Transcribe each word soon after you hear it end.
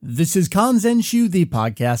This is Kanzenshuu, the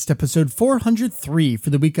podcast, episode 403 for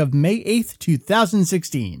the week of May 8th,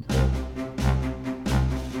 2016.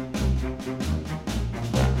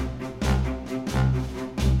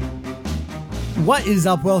 What is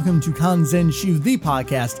up? Welcome to Kanzenshuu, the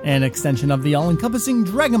podcast, an extension of the all-encompassing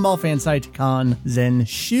Dragon Ball fan site,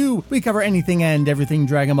 Kanzenshuu. We cover anything and everything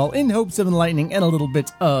Dragon Ball in hopes of enlightening and a little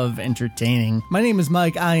bit of entertaining. My name is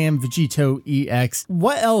Mike, I am Vegito EX.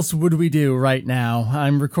 What else would we do right now?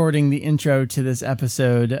 I'm recording the intro to this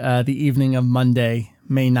episode the evening of Monday,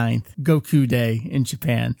 May 9th, Goku Day in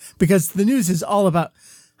Japan, because the news is all about...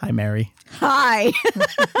 Hi, Mary. Hi.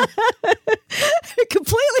 I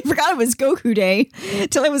completely forgot it was Goku Day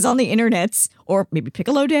till it was on the internets, or maybe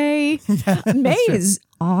Piccolo Day. Yeah, May is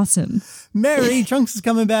awesome. Mary, Trunks is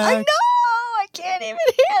coming back. I know. I can't even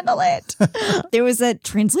handle it. There was that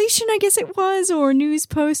translation, I guess it was, or news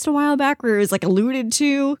post a while back where it was like alluded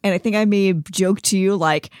to. And I think I may have joked to you,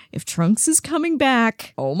 like, if Trunks is coming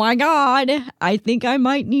back, oh my God, I think I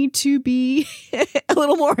might need to be a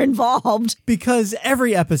little more involved. Because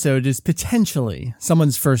every episode is potentially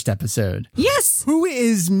someone's first episode. Yes. Who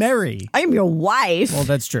is Mary? I'm your wife. Well,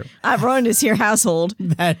 that's true. I've run this here household.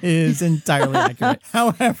 That is entirely accurate.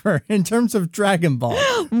 However, in terms of Dragon Ball,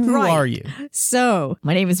 who are you? So,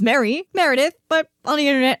 my name is Mary Meredith, but on the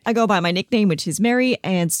internet, I go by my nickname, which is Mary,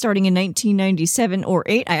 and starting in 1997 or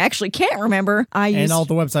 8, I actually can't remember. And all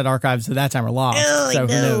the website archives at that time are lost, so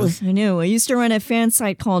who knows? I know. I used to run a fan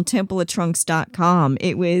site called TempleOfTrunks.com.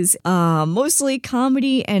 It was mostly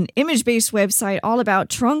comedy and image-based website all about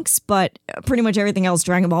Trunks, but pretty much everything else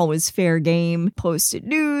Dragon Ball was fair game. Posted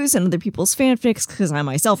news and other people's fanfics, because I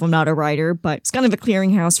myself am not a writer, but it's kind of a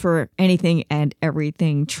clearinghouse for anything and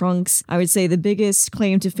everything Trunks. I would say the biggest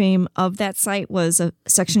claim to fame of that site was a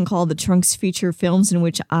section called the Trunks Feature Films, in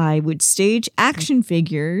which I would stage action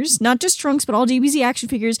figures, not just Trunks, but all DBZ action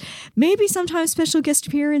figures, maybe sometimes special guest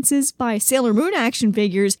appearances by Sailor Moon action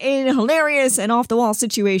figures in hilarious and off-the-wall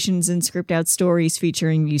situations and script out stories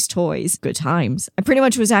featuring these toys. Good times. I pretty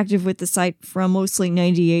much was active with the site from mostly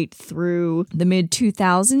 98 through the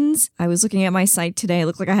mid-2000s. I was looking at my site today. It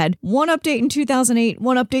looked like I had one update in 2008,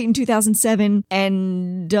 one update in 2007,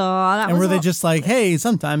 and were they just like, hey,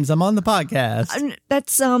 sometimes I'm on the podcast?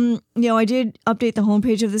 That's, I did update the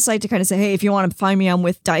homepage of the site to kind of say, hey, if you want to find me, I'm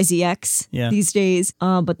with DaisyX these days.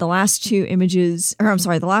 But the last two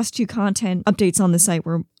the last two content updates on the site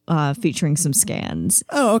were featuring some scans.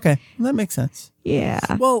 Oh, okay. That makes sense. Yeah.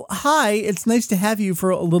 Well, hi. It's nice to have you for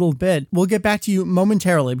a little bit. We'll get back to you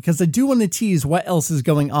momentarily because I do want to tease what else is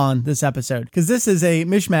going on this episode, because this is a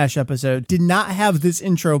mishmash episode. Did not have this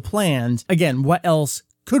intro planned. Again, what else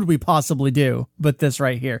could we possibly do but this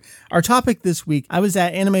right here? Our topic this week, I was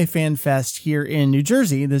at Anime Fan Fest here in New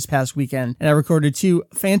Jersey this past weekend, and I recorded two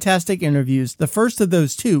fantastic interviews. The first of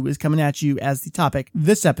those two is coming at you as the topic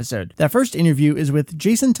this episode. That first interview is with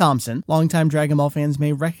Jason Thompson. Longtime Dragon Ball fans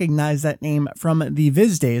may recognize that name from the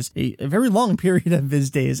Viz days, a very long period of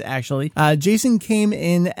Viz days, actually. Jason came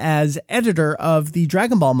in as editor of the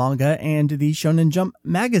Dragon Ball manga and the Shonen Jump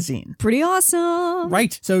magazine. Pretty awesome.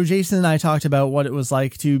 Right. So Jason and I talked about what it was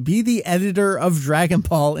like to be the editor of Dragon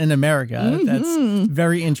Ball in America. Mm-hmm. That's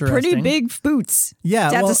very interesting. Pretty big boots. Yeah.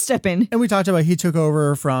 To have to step in. And we talked about he took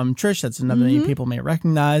over from Trish. That's another name people may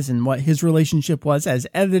recognize, and what his relationship was as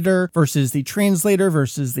editor versus the translator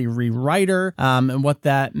versus the rewriter, and what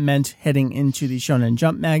that meant heading into the Shonen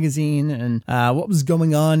Jump magazine, and what was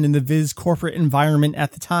going on in the Viz corporate environment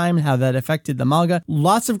at the time and how that affected the manga.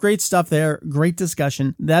 Lots of great stuff there. Great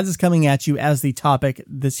discussion. That is coming at you as the topic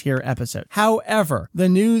this here episode. However, the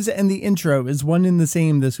news and the intro is one and the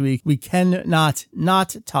same this week. We cannot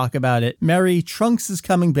not talk about it. Mary, Trunks is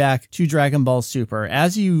coming back to Dragon Ball Super.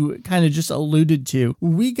 As you kind of just alluded to,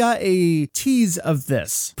 we got a tease of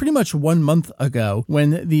this pretty much 1 month ago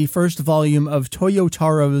when the first volume of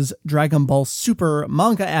Toyotaro's Dragon Ball Super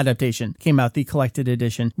manga adaptation came out, the collected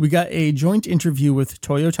edition. We got a joint interview with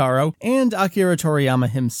Toyotaro and Akira Toriyama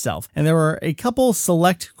himself, and there were a couple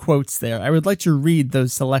select quotes there. I would like to read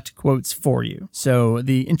those select quotes for you. So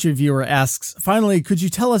the interviewer asks, finally, could you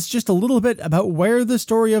tell us just a little bit about where the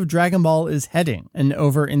story of Dragon Ball is heading? And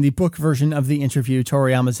over in the book version of the interview,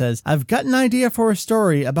 Toriyama says, I've got an idea for a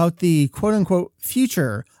story about the quote-unquote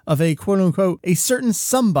future of a quote-unquote a certain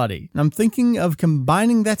somebody. And I'm thinking of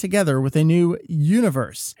combining that together with a new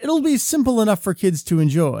universe. It'll be simple enough for kids to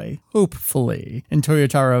enjoy, hopefully. And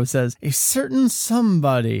Toyotaro says, a certain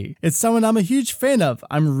somebody. It's someone I'm a huge fan of.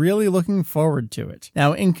 I'm really looking forward to it.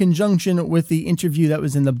 Now, in conjunction with the interview interview that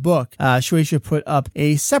was in the book, Shueisha put up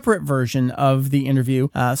a separate version of the interview.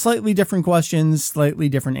 Slightly different questions, slightly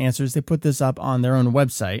different answers. They put this up on their own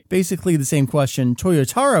website. Basically the same question.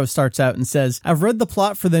 Toyotaro starts out and says, I've read the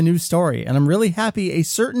plot for the new story, and I'm really happy a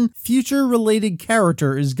certain future-related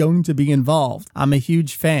character is going to be involved. I'm a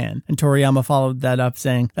huge fan. And Toriyama followed that up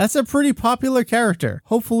saying, that's a pretty popular character.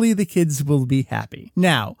 Hopefully the kids will be happy.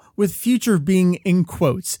 Now, with future being in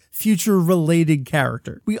quotes, future-related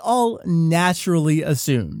character, we all naturally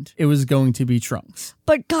assumed it was going to be Trunks.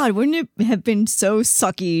 But God, wouldn't it have been so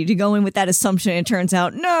sucky to go in with that assumption and it turns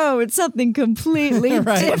out, no, it's something completely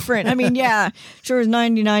different. I mean, yeah, sure, it's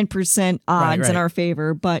 99% odds in our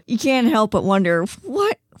favor, but you can't help but wonder,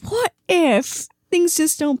 what if things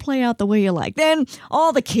just don't play out the way you like? Then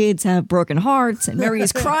all the kids have broken hearts and Mary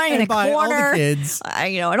is crying in a corner. All the kids.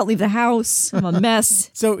 I don't leave the house. I'm a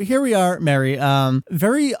mess. So here we are, Mary.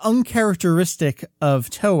 Very uncharacteristic of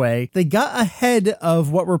Toei. They got ahead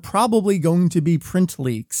of what were probably going to be print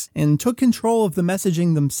leaks and took control of the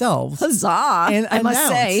messaging themselves. Huzzah, and I must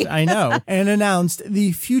say. I know. And announced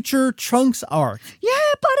the future Trunks arc. Yeah,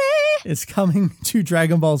 buddy. It's coming to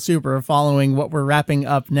Dragon Ball Super following what we're wrapping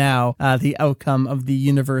up now, the outcome of the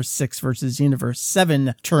Universe 6 versus Universe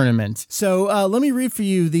 7 tournament. So let me read for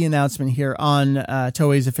you the announcement here on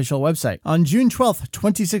Toei's official website. On June 12th,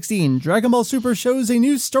 2016, Dragon Ball Super shows a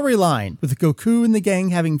new storyline. With Goku and the gang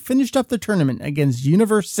having finished up the tournament against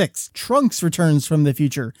Universe 6, Trunks returns from the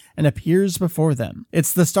future and appears before them.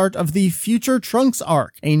 It's the start of the Future Trunks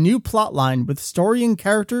arc, a new plotline with story and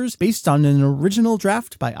characters based on an original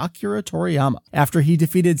draft by Akira Toriyama. After he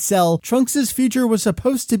defeated Cell, Trunks' future was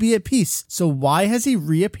supposed to be at peace, so why has he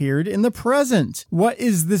reappeared in the present? What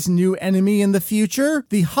is this new enemy in the future?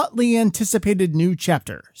 The hotly anticipated new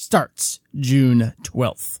chapter starts June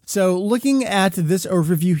 12th. So looking at this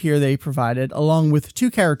overview here they provided, along with two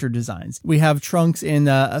character designs, we have Trunks in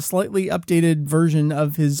a slightly updated version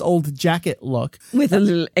of his old jacket look. With a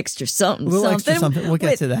little extra something. We'll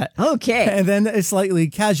get to that. Okay. And then a slightly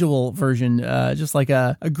casual version, just like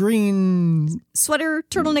a green sweater,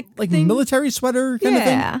 turtleneck like thing. Military sweater kind of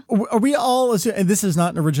thing. Are we all assuming, and this is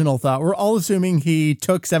not an original thought, we're all assuming he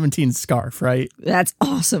took 17's scarf, right? That's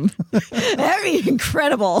awesome. That'd be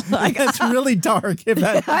incredible. That's really dark.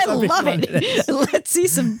 I love it. Let's see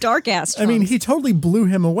some dark ass Trunks. I mean, he totally blew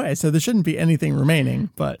him away, so there shouldn't be anything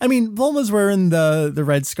remaining. But I mean, Bulma's wearing the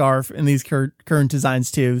red scarf in these current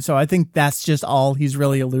designs too, so I think that's just all he's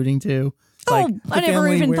really alluding to. Like, I never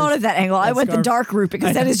even thought of that angle. I went the dark route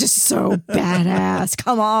because that is just so badass.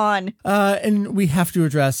 Come on. And we have to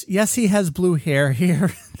address, yes, he has blue hair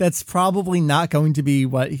here. That's probably not going to be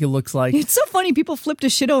what he looks like. It's so funny. People flip to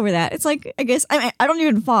shit over that. It's like, I guess, I don't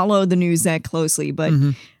even follow the news that closely, but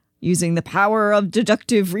using the power of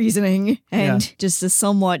deductive reasoning and just a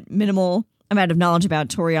somewhat minimal amount of knowledge about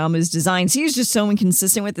Toriyama's designs. He's just so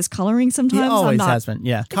inconsistent with his coloring sometimes. He always has been,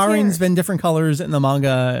 yeah. Coloring's been different colors in the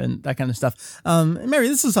manga and that kind of stuff. Mary,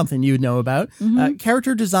 this is something you would know about.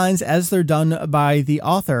 Character designs, as they're done by the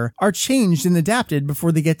author, are changed and adapted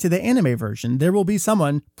before they get to the anime version. There will be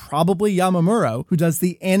someone, probably Yamamuro, who does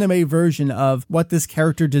the anime version of what this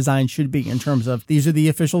character design should be in terms of these are the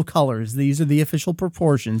official colors, these are the official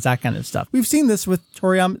proportions, that kind of stuff. We've seen this with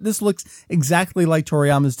Toriyama. This looks exactly like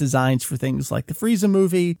Toriyama's designs for things like the Frieza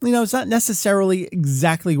movie. It's not necessarily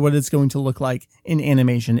exactly what it's going to look like in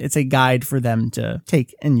animation. It's a guide for them to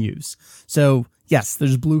take and use. So yes,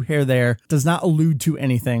 there's blue hair there. Does not allude to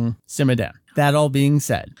anything. Simmer down. That all being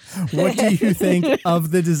said, what do you think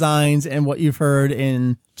of the designs and what you've heard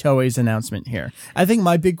in Toei's announcement here? I think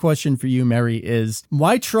my big question for you, Mary, is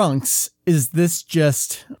why Trunks? Is this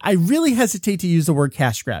just... I really hesitate to use the word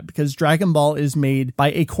cash grab because Dragon Ball is made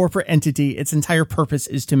by a corporate entity. Its entire purpose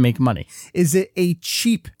is to make money. Is it a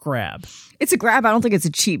cheap grab? It's a grab. I don't think it's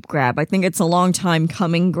a cheap grab. I think it's a long time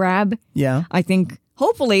coming grab. Yeah. I think...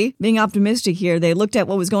 Hopefully, being optimistic here, they looked at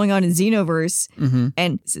what was going on in Xenoverse,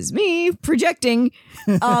 and this is me projecting,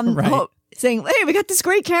 saying, hey, we got this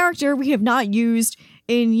great character we have not used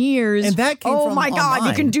in years. And that came from God, online.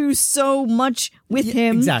 you can do so much with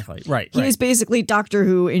him. Exactly, right. He is basically Doctor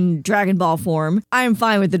Who in Dragon Ball form. I'm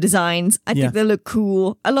fine with the designs. I think they look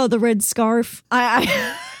cool. I love the red scarf.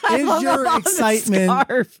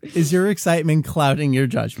 Is your excitement clouding your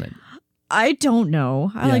judgment? I don't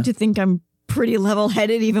know. I like to think I'm pretty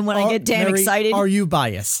level-headed even when I get damn excited. Are you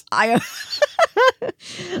biased? I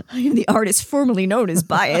am the artist formerly known as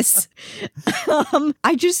Bias.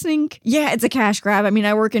 I just think, it's a cash grab. I mean,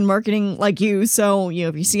 I work in marketing like you, so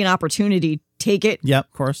if you see an opportunity take it. Yep,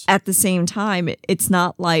 of course. At the same time, it's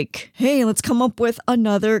not like, hey, let's come up with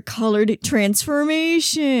another colored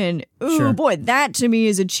transformation. Ooh, Sure. boy, that to me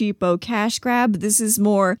is a cheapo cash grab. This is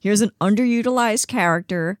more, here's an underutilized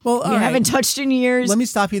character Well, we haven't touched in years. Let me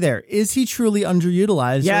stop you there. Is he truly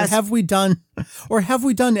underutilized? Yes. Or have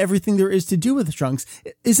we done everything there is to do with Trunks?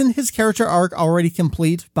 Isn't his character arc already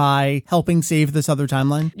complete by helping save this other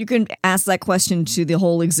timeline? You can ask that question to the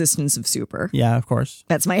whole existence of Super. Yeah, of course.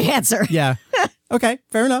 That's my answer. Yeah. Okay,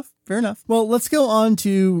 fair enough. Fair enough. Well, let's go on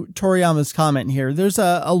to Toriyama's comment here. There's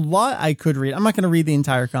a lot I could read. I'm not going to read the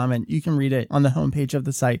entire comment. You can read it on the homepage of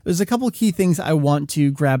the site. There's a couple key things I want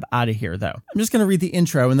to grab out of here, though. I'm just going to read the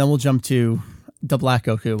intro, and then we'll jump to the Black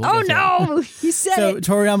Goku. Oh no! You said So it.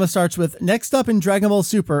 Toriyama starts with, next up in Dragon Ball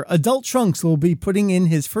Super, adult Trunks will be putting in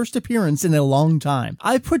his first appearance in a long time.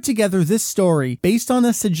 I put together this story based on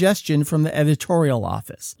a suggestion from the editorial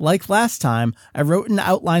office. Like last time, I wrote an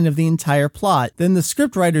outline of the entire plot, then the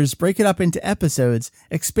scriptwriters break it up into episodes,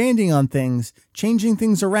 expanding on things, changing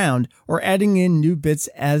things around, or adding in new bits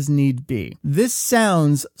as need be. This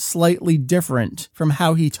sounds slightly different from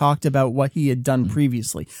how he talked about what he had done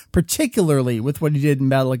previously, particularly with what he did in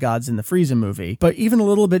Battle of Gods in the Frieza movie, but even a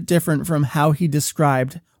little bit different from how he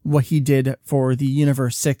described what he did for the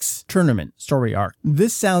Universe 6 tournament story arc.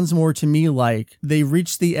 This sounds more to me like they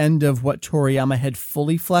reached the end of what Toriyama had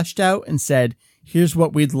fully fleshed out and said, here's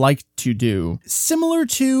what we'd like to do. Similar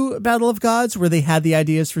to Battle of Gods, where they had the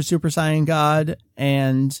ideas for Super Saiyan God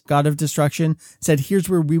and God of Destruction, said, here's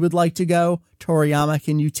where we would like to go. Toriyama,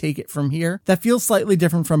 can you take it from here? That feels slightly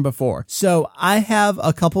different from before. So I have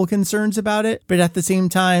a couple concerns about it, but at the same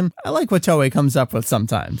time, I like what Toei comes up with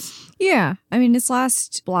sometimes. Yeah, I mean, this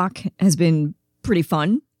last block has been pretty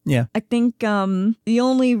fun. Yeah. I think the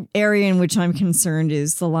only area in which I'm concerned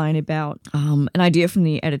is the line about an idea from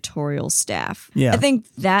the editorial staff. Yeah. I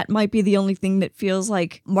think that might be the only thing that feels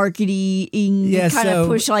like marketing kind so of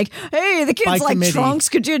push, like, hey, the kids like committee. Trunks,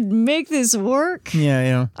 could you make this work?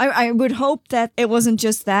 Yeah. I would hope that it wasn't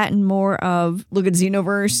just that and more of look at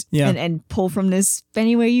Xenoverse and pull from this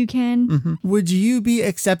any way you can. Mm-hmm. Would you be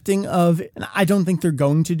accepting of, and I don't think they're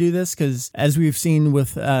going to do this because as we've seen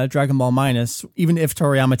with Dragon Ball Minus, even if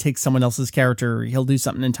Toriyama takes someone else's character, he'll do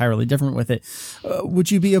something entirely different with it.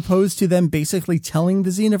 Would you be opposed to them basically telling the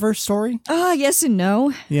Xenoverse story? Yes and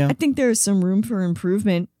no. Yeah. I think there's some room for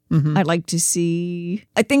improvement. Mm-hmm. I'd like to see,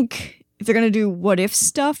 I think if they're going to do what if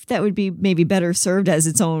stuff, that would be maybe better served as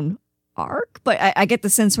its own arc, but I get the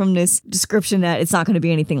sense from this description that it's not going to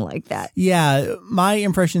be anything like that. Yeah, my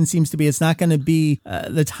impression seems to be it's not going to be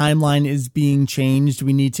the timeline is being changed.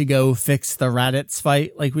 We need to go fix the Raditz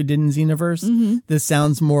fight like we did in Xenoverse. Mm-hmm. This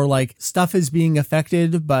sounds more like stuff is being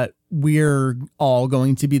affected, but we're all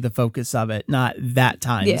going to be the focus of it, not that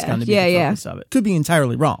time is going to be the focus of it. Could be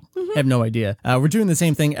entirely wrong. I have no idea. We're doing the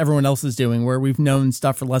same thing everyone else is doing, where we've known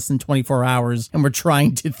stuff for less than 24 hours and we're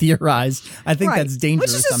trying to theorize. I think that's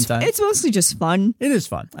dangerous sometimes. It's mostly just fun. It is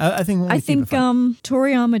fun. I think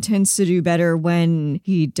Toriyama tends to do better when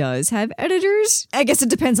he does have editors. I guess it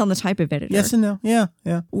depends on the type of editor. Yes and no.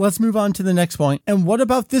 Yeah. Let's move on to the next point. And what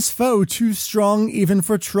about this foe too strong even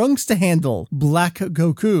for Trunks to handle? Black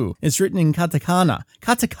Goku. It's written in katakana.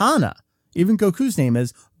 Katakana. Even Goku's name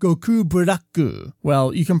is Goku Buraku.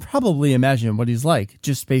 Well, you can probably imagine what he's like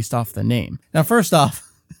just based off the name. Now, first off,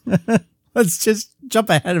 let's just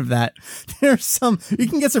jump ahead of that. You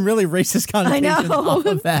can get some really racist connotations off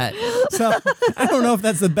of that. So I don't know if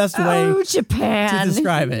that's the best way Japan. to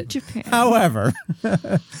describe it. Japan. However,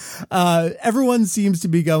 everyone seems to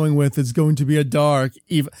be going with it's going to be a dark,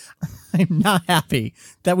 evil. I'm not happy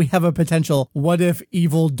that we have a potential what if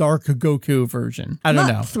evil dark Goku version. I don't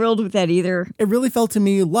know. Not thrilled with that either. It really felt to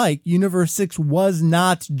me like Universe 6 was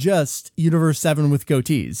not just Universe 7 with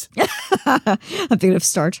goatees. I'm thinking of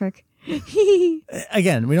Star Trek.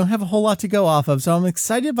 Again, we don't have a whole lot to go off of, so I'm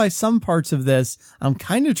excited by some parts of this. I'm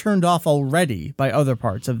kind of turned off already by other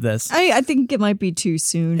parts of this. I think it might be too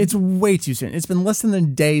soon. It's way too soon. It's been less than a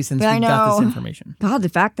day since we got this information. God, the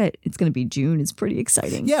fact that it's going to be June is pretty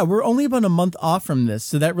exciting. Yeah, we're only about a month off from this,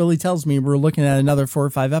 so that really tells me we're looking at another 4 or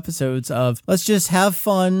 5 episodes of let's just have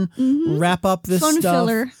fun, wrap up this Fun stuff.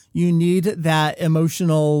 filler. You need that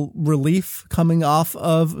emotional relief coming off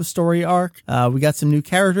of a story arc. We got some new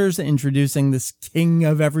characters introducing this king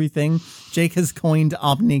of everything. Jake has coined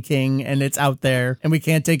Omni King, and it's out there, and we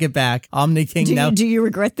can't take it back. Omni King now. Do you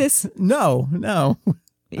regret this? No.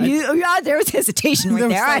 There was hesitation right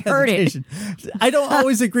there. I heard it. I don't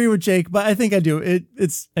always agree with Jake, but I think I do.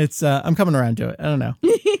 It's I'm coming around to it. I don't know.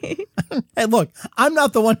 Hey, look, I'm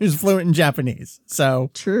not the one who's fluent in Japanese, so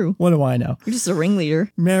true. What do I know? You're just a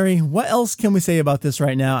ringleader. Mary, what else can we say about this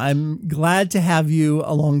right now? I'm glad to have you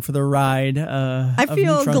along for the ride. I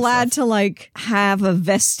feel glad to have a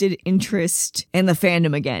vested interest in the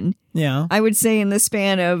fandom again. Yeah. I would say in the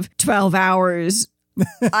span of 12 hours,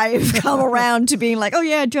 I've come around to being like, oh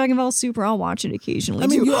yeah, Dragon Ball Super, I'll watch it occasionally. I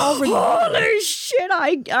mean, you already... Holy shit,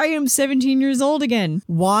 I am 17 years old again.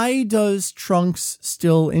 Why does Trunks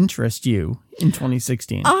still interest you in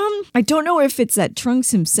 2016? I don't know if it's that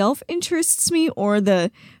Trunks himself interests me or the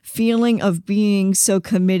feeling of being so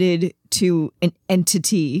committed to an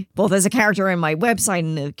entity, both as a character in my website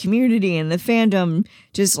and the community and the fandom.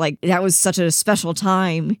 Just that was such a special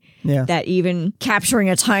time that even capturing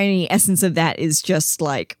a tiny essence of that is just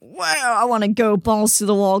wow, I want to go balls to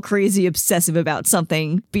the wall, crazy obsessive about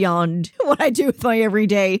something beyond what I do with my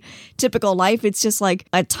everyday typical life. It's just like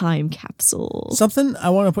a time capsule. Something I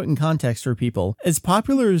want to put in context for people. As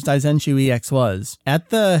popular as Daizenshuu EX was, at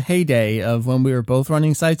the heyday of when we were both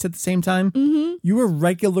running sites at the same time, you were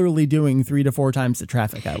regularly doing 3 to 4 times the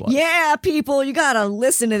traffic I was. Yeah, people, you gotta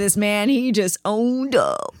listen to this man. He just owned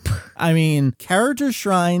up. I mean, character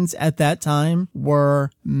shrines at that time were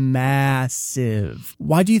massive.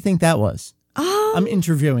 Why do you think that was? I'm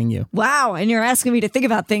interviewing you. Wow, and you're asking me to think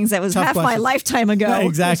about things that was half my lifetime ago. Yeah,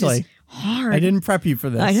 exactly. Hard. I didn't prep you for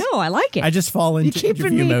this. I know, I like it. I just fall into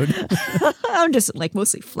interview mode. I'm just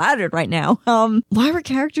mostly flattered right now. Why were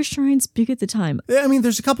character shrines big at the time? I mean,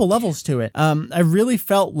 there's a couple levels to it. I really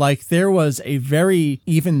felt like there was a very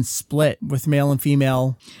even split with male and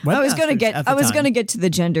female webmasters. I was gonna get to the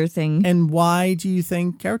gender thing. And why do you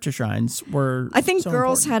think character shrines were? I think so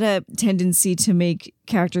girls important? had a tendency to make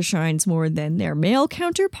character shrines more than their male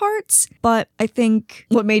counterparts, but I think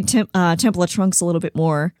what made Temple of Trunks a little bit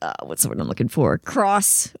more what's the word I'm looking for?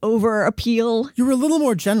 Crossover appeal. You were a little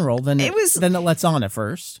more general than it lets on at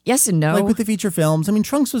first. Yes and no. Like with the feature films. I mean,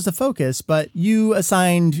 Trunks was the focus, but you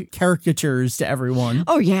assigned caricatures to everyone.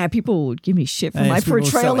 Oh yeah, people would give me shit for my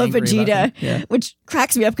portrayal of Vegeta, which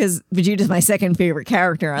cracks me up because Vegeta's my second favorite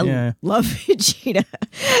character. I love Vegeta.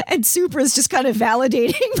 And Supra's just kind of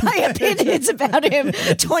validating my opinions about him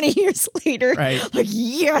 20 years later. Right.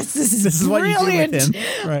 Yes, this is brilliant. What you do with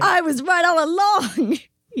him. Right. I was right all along.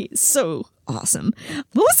 He's so awesome.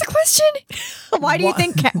 What was the question? Why do you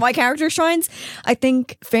think why character shrines? I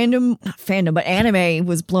think but anime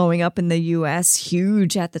was blowing up in the US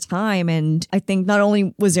huge at the time, and I think not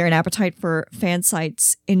only was there an appetite for fan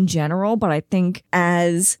sites in general, but I think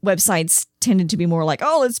as websites tended to be more like,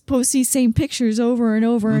 oh, let's post these same pictures over and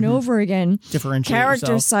over and over again. Differentiate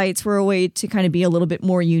character yourself. Sites were a way to kind of be a little bit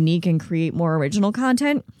more unique and create more original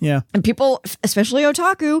content. Yeah. And people, especially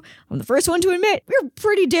otaku, I'm the first one to admit, we're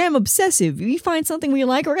pretty damn obsessive. We find something we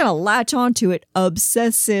like, we're going to latch onto it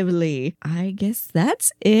obsessively. I guess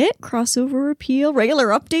that's it. Crossover appeal, regular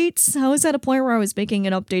updates. I was at a point where I was making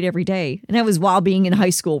an update every day. And that was while being in high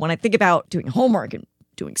school. When I think about doing homework and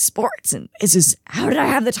doing sports, and it's just, how did I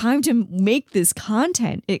have the time to make this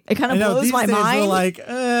content? It kind of blows my mind. Like,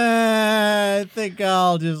 I think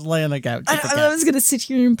I'll just lay on the couch. I was going to sit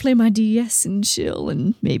here and play my DS and chill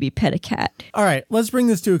and maybe pet a cat. All right, let's bring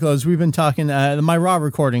this to a close. We've been talking, my raw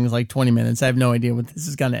recording is like 20 minutes. I have no idea what this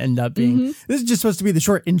is going to end up being. This is just supposed to be the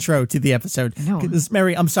short intro to the episode. No.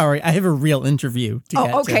 Mary, I'm sorry. I have a real interview to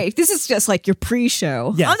get okay. to. This is just like your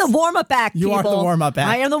pre-show. Yes. I'm the warm-up act, people. You are the warm-up act.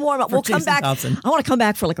 I am the warm-up. We'll come back. Thompson. I want to come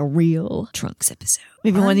back for like a real Trunks episode.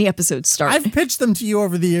 Maybe when the episodes start. I've pitched them to you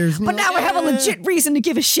over the years. But now I have a legit reason to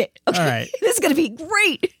give a shit. Okay? All right. This is going to be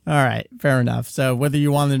great. All right. Fair enough. So whether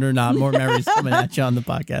you want it or not, more Mary's coming at you on the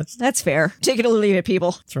podcast. That's fair. Take it or leave it,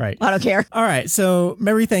 people. That's right. I don't care. All right. So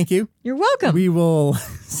Mary, thank you. You're welcome. We will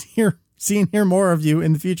see and hear more of you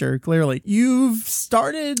in the future, clearly. You've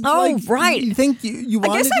started... right. You think you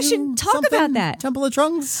want to I guess I should talk about that. Temple of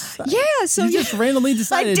Trunks? Yeah, so... You just randomly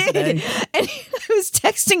decided I did. Today. And I was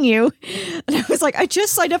texting you, and I was like, I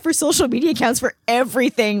just signed up for social media accounts for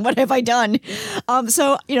everything. What have I done?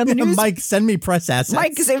 So, the news... Mike, send me press assets.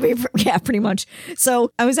 Mike, send me... Yeah, pretty much.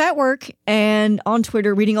 So I was at work and on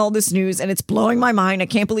Twitter reading all this news, and it's blowing my mind. I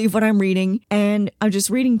can't believe what I'm reading. And I'm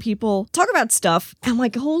just reading people talk about stuff. I'm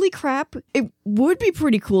like, holy crap. would be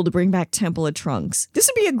pretty cool to bring back Temple of Trunks. This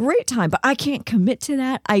would be a great time, but I can't commit to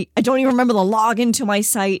that. I don't even remember the login to my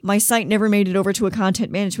site. My site never made it over to a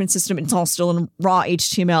content management system. It's all still in raw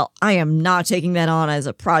HTML. I am not taking that on as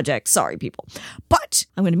a project. Sorry, people. But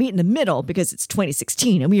I'm going to meet in the middle because it's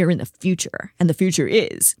 2016 and we are in the future. And the future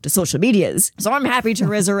is the social medias. So I'm happy to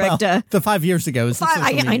resurrect the 5 years ago is the social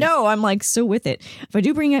media. I know. I'm like so with it. If I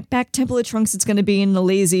do bring it back Temple of Trunks, it's going to be in the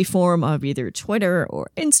lazy form of either Twitter or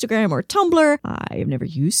Instagram or Tumblr. I have never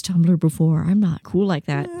used Tumblr before. I'm not cool like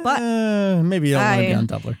that. But maybe you don't want to be on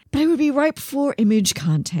Tumblr. But it would be ripe for image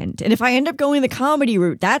content. And if I end up going the comedy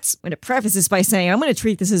route, that's I'm going to preface this by saying I'm going to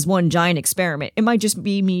treat this as one giant experiment. It might just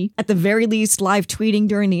be me, at the very least, live tweeting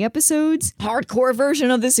during the episodes. Hardcore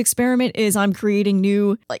version of this experiment is I'm creating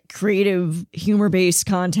new, like, creative, humor-based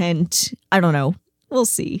content. I don't know. We'll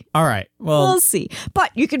see. All right. Well, we'll see.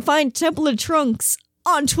 But you can find Temple of Trunks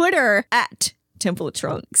on Twitter at Temple of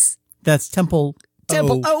Trunks. That's Temple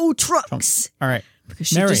O Trunks. All right. Because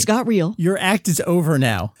she Mary, just got real. Your act is over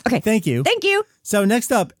now. Okay. Thank you. Thank you. So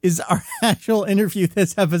next up is our actual interview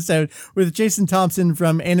this episode with Jason Thompson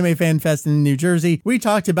from Anime Fan Fest in New Jersey. We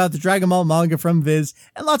talked about the Dragon Ball manga from Viz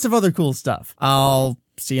and lots of other cool stuff. I'll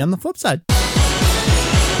see you on the flip side.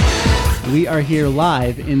 We are here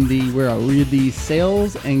live in the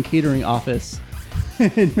sales and catering office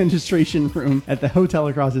administration room at the hotel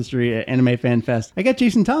across the street at Anime Fan Fest. I got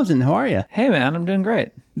Jason Thompson. How are you? Hey, man. I'm doing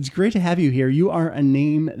great. It's great to have you here. You are a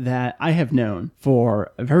name that I have known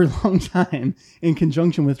for a very long time in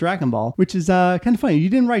conjunction with Dragon Ball, which is kind of funny. You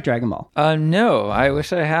didn't write Dragon Ball. No, I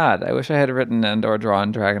wish I had. I wish I had written and or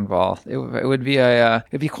drawn Dragon Ball. It would be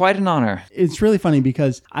it'd be quite an honor. It's really funny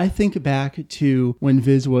because I think back to when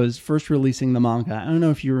Viz was first releasing the manga. I don't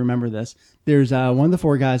know if you remember this. There's one of the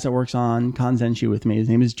four guys that works on Kanzenshuu with me. His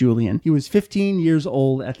name is Julian. He was 15 years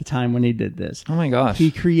old at the time when he did this. Oh my gosh.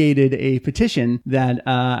 He created a petition that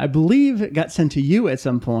I believe got sent to you at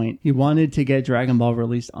some point. He wanted to get Dragon Ball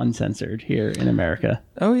released uncensored here in America.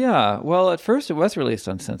 Oh, yeah. Well, at first it was released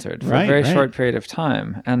uncensored for a very short period of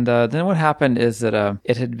time. And then what happened is that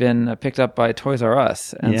it had been picked up by Toys R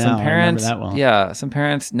Us. And some parents, I remember that well. Some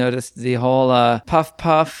parents noticed the whole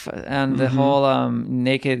puff and the whole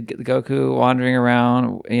naked Goku wandering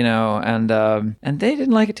around, and they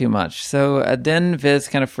didn't like it too much. So then Viz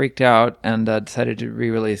kind of freaked out and decided to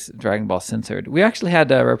re-release Dragon Ball censored. We actually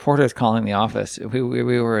had reporters calling the office. We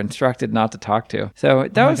were instructed not to talk to. So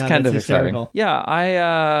that was kind of exciting. Hysterical.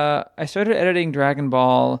 Yeah, I started editing Dragon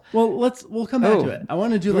Ball. Well, we'll come back to it. I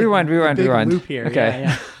want to do rewind loop here. Okay.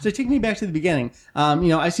 Yeah. So take me back to the beginning.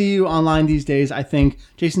 I see you online these days. I think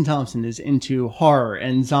Jason Thompson is into horror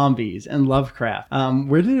and zombies and Lovecraft.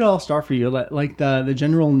 Where did it all start for you? Like the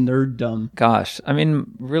general nerddom? Gosh, I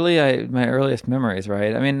mean, really, my earliest memories,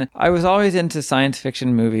 right? I mean, I was always into science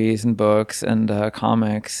fiction movies and books and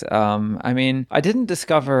comics. I mean, I didn't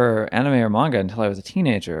discover anime or manga until I was a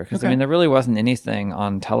teenager because, I mean, there really wasn't anything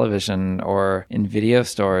on television or in video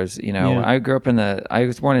stores. I grew up I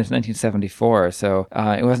was born in 1974, so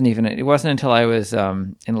it wasn't until I was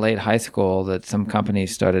in late high school that some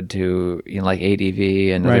companies started to, like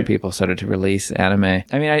ADV and other people started to release anime.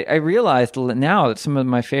 I mean, I realized now that some of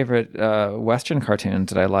my favorite Western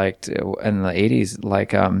cartoons that I liked in the 80s,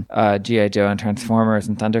 like G.I. Joe and Transformers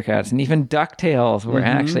and Thundercats and even DuckTales were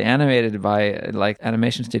actually animated by like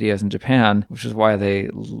animation studios in Japan, which is why they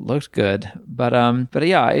looked good. But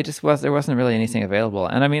yeah, there wasn't really anything available.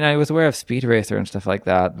 And I mean, I was aware of Speed Racer and stuff like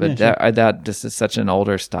that, but that just is such an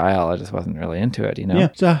older style. I just wasn't really into it, Yeah.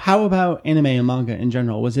 So how about anime and manga in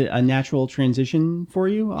general? Was it a natural transition for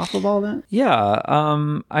you off of all that? Yeah.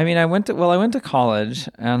 I mean, I went to college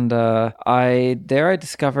and I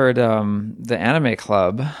discovered the anime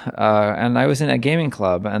club and I was in a gaming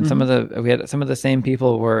club and some of the same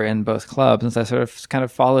people were in both clubs, and so I sort of kind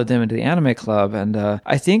of followed them into the anime club. And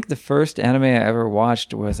I think the first anime I ever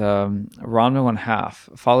watched was Ranma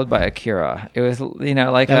 1/2, followed by Akira. It was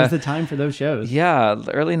that was the time for those shows. Yeah,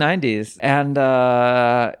 the early 90s. And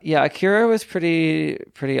Akira was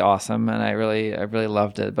pretty awesome and I really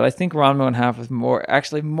loved it. But I think Ranma 1/2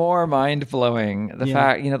 was more mind-blowing. The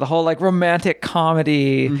fact, the whole like romantic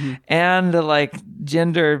comedy and the like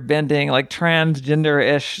gender bending, like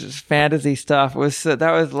transgender-ish fantasy stuff was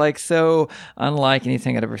like so unlike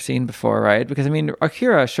anything I'd ever seen before, right? Because I mean,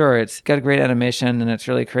 Akira, sure, it's got a great animation and it's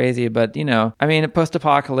really crazy, but I mean,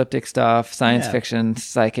 post-apocalyptic stuff, science fiction,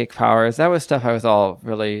 psychic powers, that was stuff I was all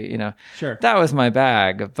really, sure, that was my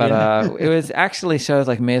bag. But it was actually shows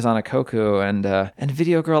like Maison Ikkoku and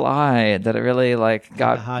Video Girl Eye that it really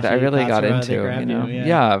got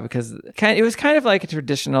into, because it was kind of like a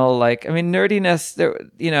traditional, like, I mean, nerdiness there,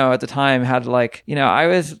 at the time had like, I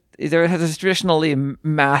was there has this traditionally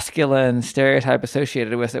masculine stereotype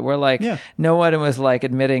associated with it, where like no one was like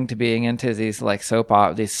admitting to being into these like soap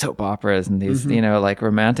operas and these like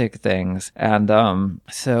romantic things, and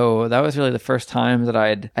so that was really the first time that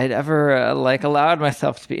I'd ever like allowed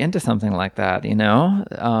myself to be into something like that,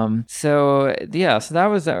 so that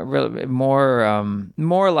was really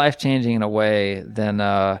more life changing in a way than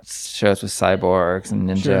shows with cyborgs and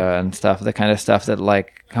ninja and stuff, the kind of stuff that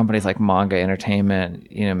like companies like Manga Entertainment,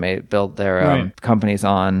 may build their companies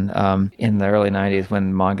on in the early 90s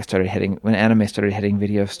when anime started hitting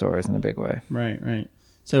video stores in a big way. Right.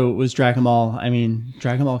 So it was Dragon Ball. I mean,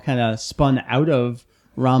 Dragon Ball kind of spun out of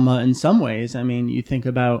Ranma in some ways. I mean, you think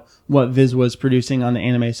about what Viz was producing on the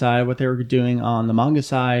anime side, what they were doing on the manga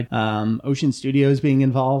side, Ocean Studios being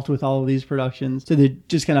involved with all of these productions. So they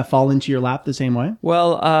just kind of fall into your lap the same way?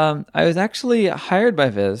 Well, I was actually hired by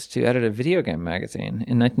Viz to edit a video game magazine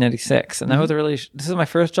in 1996. And that was this is my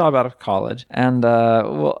first job out of college. And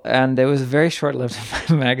and it was a very short-lived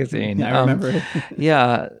magazine. Yeah, I remember it.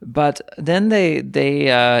 Yeah. But then they in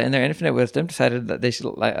their infinite wisdom decided that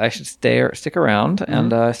I should stick around.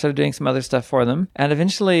 And I started doing some other stuff for them, and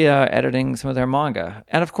eventually editing some of their manga.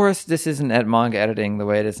 And of course, this isn't manga editing the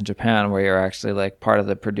way it is in Japan, where you're actually like part of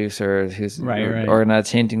the producer who's organized,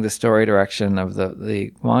 changing the story direction of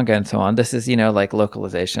the manga and so on. This is like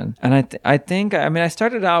localization. And I think I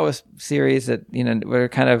started out with series that were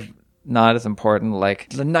kind of not as important, like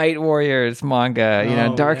the Night Warriors manga,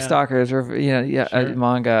 Darkstalkers, or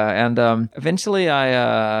manga, and eventually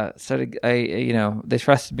I started. They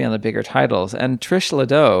trusted me on the bigger titles, and Trish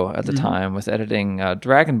Ladeau at the time was editing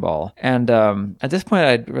Dragon Ball, and at this point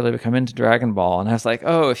I'd really become into Dragon Ball, and I was like,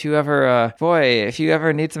 oh, if you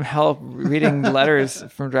ever need some help reading letters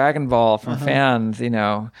from Dragon Ball from fans,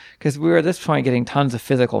 because we were at this point getting tons of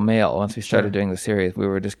physical mail once we started doing the series. We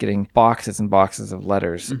were just getting boxes and boxes of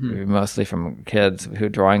letters. Mostly from kids who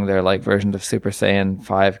drawing their like versions of Super Saiyan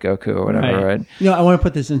 5 Goku or whatever, right? I want to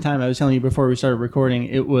put this in time. I was telling you before we started recording,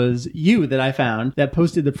 it was you that I found that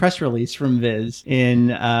posted the press release from Viz in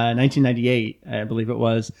 1998, I believe it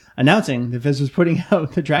was, announcing that Viz was putting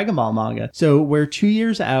out the Dragon Ball manga. So we're 2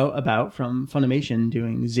 years out from Funimation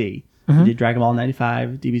doing Z. We did Dragon Ball in 95,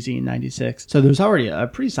 DBZ in 96. So there was already a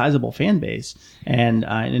pretty sizable fan base. And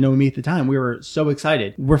I know me at the time, we were so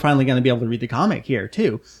excited. We're finally going to be able to read the comic here,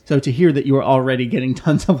 too. So to hear that you were already getting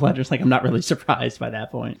tons of letters, I'm not really surprised by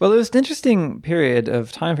that point. Well, it was an interesting period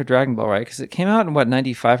of time for Dragon Ball, right? Because it came out in,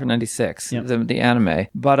 95 or 96, the anime.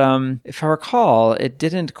 But if I recall, it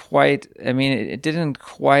didn't quite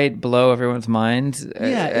blow everyone's minds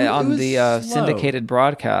on the syndicated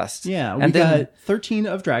broadcast. Yeah, we got 13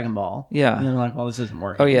 of Dragon Ball. Yeah. And they're like, well, this isn't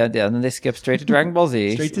working. Oh, yeah. And then they skipped straight to Dragon Ball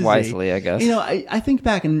Z. Straight to wisely, Z. I guess. I think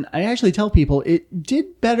back, and I actually tell people, it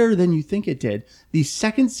did better than you think it did. The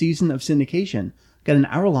second season of syndication got an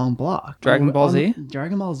hour-long block. Dragon Ball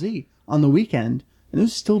Z on the weekend. And it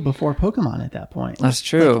was still before Pokemon at that point. That's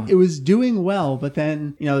true. It was doing well, but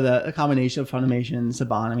then, the combination of Funimation and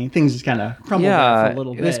Saban, things just kind of crumbled there for a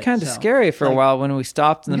little bit. It was kind of scary for a while when we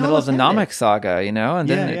stopped in the middle of the Namek saga, and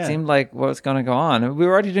then it seemed like what was going to go on. We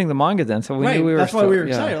were already doing the manga then, so we knew we were That's why we were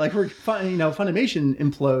excited. Like, Funimation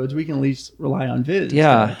implodes, we can at least rely on Viz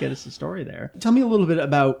to get us the story there. Tell me a little bit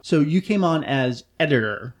about, so you came on as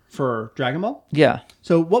editor for Dragon Ball? Yeah.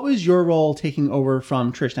 So what was your role taking over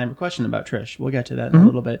from Trish? And I have a question about Trish. We'll get to that in a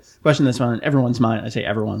little bit. Question that's on everyone's mind. I say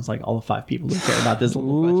everyone's, like all the 5 people who care about this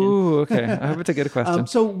little question. Ooh, okay. I hope it's a good question.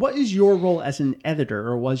 So what is your role as an editor,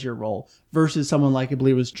 or was your role, versus someone like, I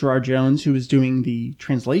believe it was Gerard Jones, who was doing the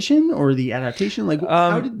translation or the adaptation? Like,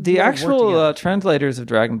 how did the actual translators of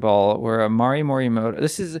Dragon Ball were Mari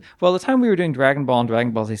Morimoto. The time we were doing Dragon Ball and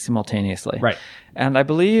Dragon Ball Z simultaneously. Right. And I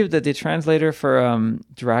believe that the translator for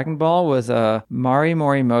Dragon Ball was Mari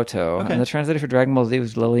Morimoto, and the translator for Dragon Ball Z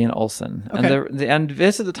was Lillian Olsen. Okay. And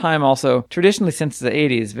Viz at the time also, traditionally since the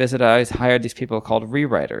 80s, Viz had always hired these people called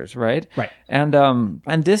rewriters, right? Right.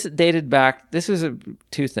 And this dated back, this was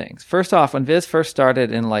 2 things. First off, when Viz first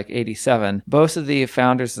started in like 87, both of the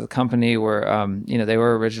founders of the company were, they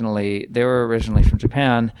were originally from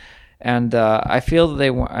Japan. And I feel that they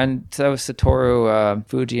weren't, and so was Satoru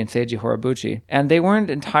Fuji and Seiji Horobuchi, and they weren't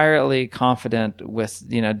entirely confident with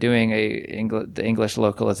doing the English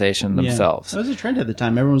localization themselves. That was a trend at the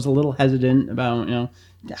time. Everyone was a little hesitant about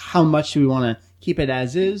how much do we want to keep it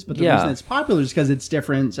as is, but the Yeah. reason it's popular is because it's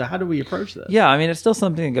different. So how do we approach this? Yeah, I mean, it's still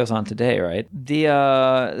something that goes on today, right?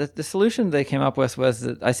 The solution they came up with was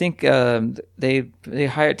that I think they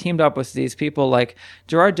teamed up with these people like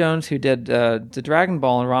Gerard Jones, who did the Dragon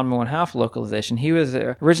Ball and Ranma 1/2 localization. He was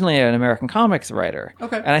originally an American comics writer.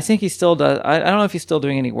 Okay. And I think he still does. I don't know if he's still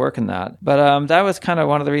doing any work in that, but that was kind of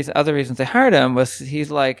one of the other reasons they hired him was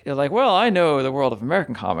they're like, well, I know the world of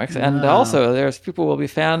American comics, and also there's people will be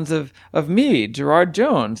fans of me, Gerard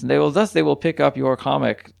Jones, and they will pick up your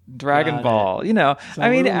comic Dragon Got Ball. You know, So I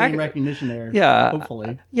mean, name recognition there. yeah,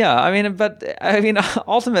 Hopefully. yeah. I mean,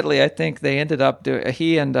 ultimately, I think they ended up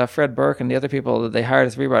he and Fred Burke and the other people that they hired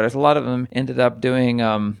as rewriters. A lot of them ended up doing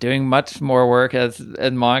much more work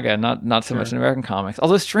in manga, not so much in American comics.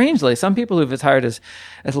 Although strangely, some people who've been hired as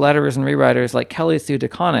letterers and rewriters, like Kelly Sue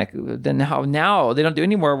DeConnick, then now they don't do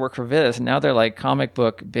any more work for Viz, and now they're like comic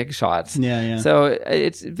book big shots. Yeah. So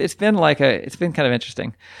it's been kind of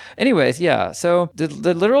interesting. Anyways, yeah. So the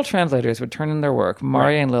literal translators would turn in their work,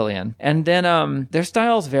 Mari and Lillian, and then their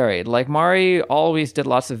styles varied. Like Mari always did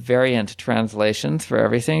lots of variant translations for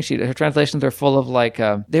everything. Her translations are full of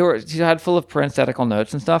she had full of parenthetical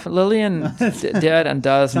notes and stuff. Lillian did and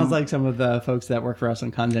does. Sounds like some of the folks that work for us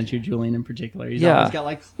on Condensu, Julian in particular. He's Yeah. always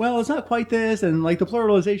got it's not quite this, and like the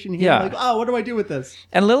pluralization here. Yeah. Like, oh, what do I do with this?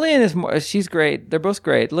 And Lillian is more, she's great. They're both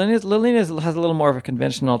great. Lillian has a little more of a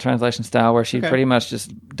conventional translation style where she pretty much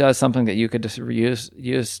just does something that you could just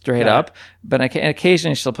use straight up. But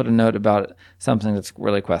occasionally she'll put a note about something that's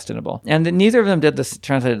really questionable. And neither of them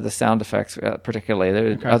translated the sound effects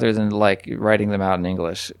particularly, other than like writing them out in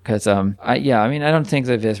English. Because, I don't think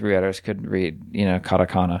the Viz rewriters could read,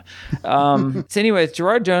 katakana. So anyways,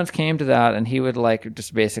 Gerard Jones came to that and he would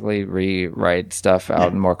just basically rewrite stuff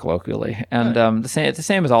out more colloquially. And it's the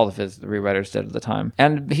same as all the Viz rewriters did at the time.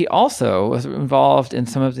 And he also was involved in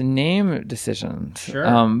some of the name decisions. Sure.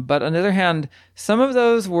 But on the other hand, some of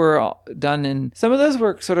those were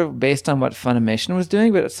sort of based on what Funimation was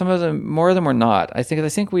doing, but more of them were not. I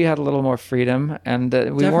think we had a little more freedom, and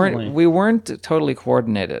we weren't totally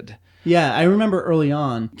coordinated. Yeah, I remember early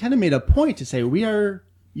on, kind of made a point to say we are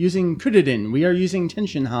using Kuridin, we are using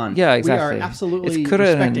Tenshinhan. Yeah, exactly. We are absolutely it's Kuridin,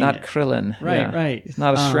 respecting not it. Krillin. Right. It's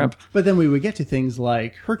not a shrimp. But then we would get to things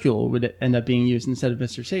like Hercule would end up being used instead of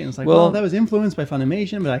Mr. Satan. It's like, well, that was influenced by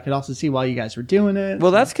Funimation, but I could also see why you guys were doing it.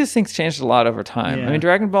 Well, that's because things changed a lot over time. Yeah. I mean,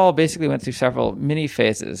 Dragon Ball basically went through several mini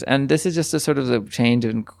phases, and this is just a sort of the change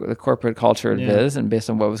in the corporate culture at Viz, and based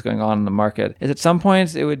on what was going on in the market. Is at some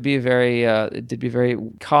points it would be it'd be very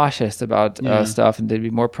cautious about stuff, and they'd be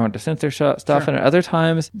more prone to censor stuff, and at other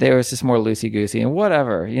times there was just more loosey goosey and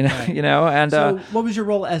whatever, And so, what was your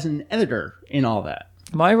role as an editor in all that?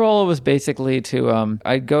 My role was basically to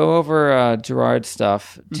I'd go over Gerard's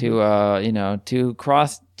stuff to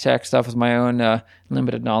cross check stuff with my own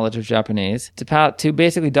limited knowledge of Japanese, to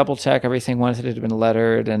basically double check everything once it had been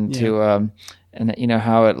lettered, and to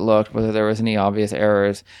how it looked, whether there was any obvious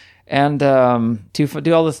errors. And to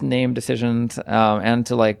do all this name decisions, and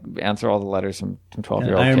to answer all the letters from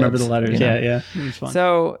 12-year-old kids. I remember the letters. Yeah, it was fun.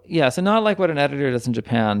 So not like what an editor does in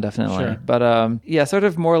Japan, definitely. Sure. But sort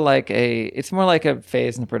of more like it's more like a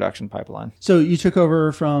phase in the production pipeline. So you took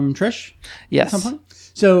over from Trish? Yes. At some point?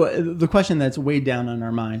 So the question that's weighed down on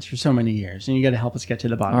our minds for so many years, and you got to help us get to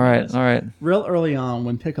the bottom of this. All right. Real early on,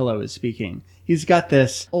 when Piccolo is speaking, he's got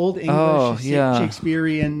this old English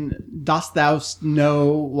Shakespearean, dost thou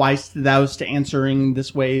know, why'st thou answering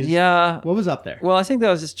this way? Yeah. What was up there? Well, I think that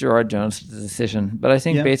was just Gerard Jones' decision, but I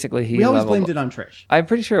think basically we always blamed it on Trish. I'm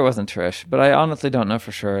pretty sure it wasn't Trish, but I honestly don't know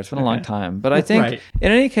for sure. It's been a long time. But I think,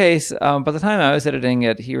 in any case, by the time I was editing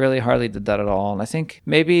it, he really hardly did that at all. And I think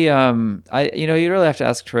maybe, you really have to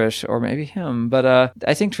ask Trish, or maybe him, but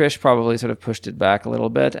I think Trish probably sort of pushed it back a little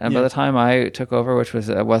bit. And by the time I took over, which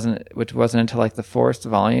wasn't until like the fourth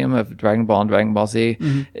volume of Dragon Ball and Dragon Ball Z,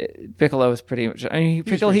 Piccolo was pretty much,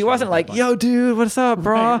 he wasn't like, yo dude, what's up,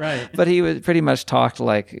 bro? Right. But he was pretty much talked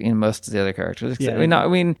like most of the other characters.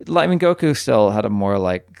 Goku still had a more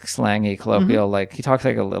like slangy, colloquial, like he talks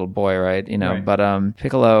like a little boy, right? Right. But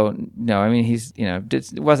Piccolo, no, I mean he's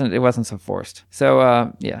it wasn't so forced.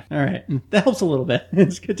 So yeah. All right, that helps a little bit.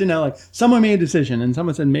 It's good to know, like, someone made a decision and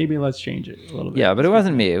someone said maybe let's change it a little bit. Yeah, but it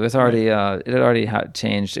wasn't me. It was already it had already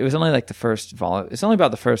changed. It was only like the first volume. It's only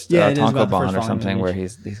about the first Tankobon or something where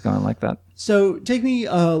he's going like that. So take me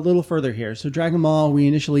a little further here. So Dragon Ball, we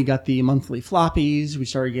initially got the monthly floppies. We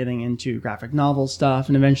started getting into graphic novel stuff,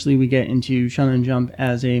 and eventually we get into Shonen Jump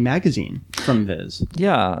as a magazine from Viz.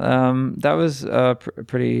 Yeah, that was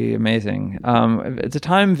pretty amazing. At the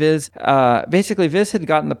time, Viz had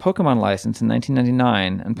gotten the Pokemon license in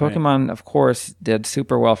 1999, and Pokemon, of course, did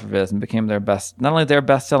super well for Viz and became not only their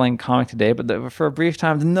best-selling comic today, but for a brief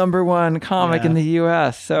time, the #1 comic in the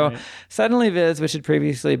U.S. So suddenly Viz, which had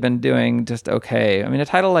previously been doing just okay. I mean, a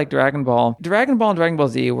title like Dragon Ball and Dragon Ball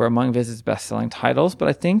Z were among Viz's best-selling titles, but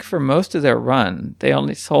I think for most of their run, they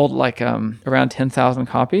only sold like around 10,000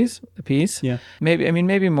 copies a piece. Yeah.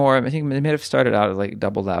 Maybe more. I think they may have started out at like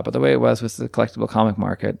double that, but the way it was with the collectible comic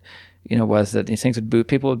market, was that these things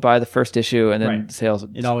people would buy the first issue and then sales.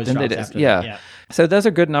 It always drops after that. Yeah. So those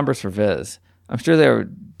are good numbers for Viz. I'm sure they were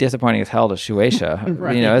disappointing as hell to Shueisha.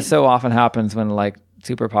 Right. It so often happens when like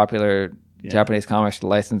super popular Japanese comics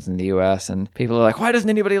licensed in the U.S. and people are like, why doesn't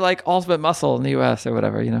anybody like Ultimate Muscle in the U.S. or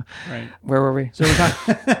whatever, Right. Where were we? So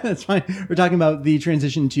that's fine. We're talking about the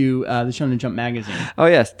transition to the Shonen Jump magazine. Oh,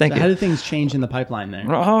 yes. Thank you. How did things change in the pipeline there?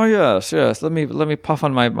 Oh, yes. Let me puff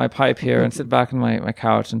on my pipe here and sit back on my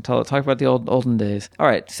couch and talk about the olden days. All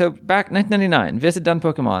right. So back 1999, Viz had done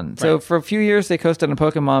Pokemon. So for a few years, they coasted on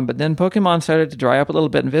Pokemon, but then Pokemon started to dry up a little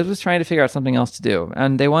bit and Viz was trying to figure out something else to do.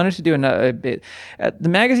 And they wanted to do the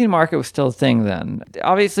magazine market was still a thing then.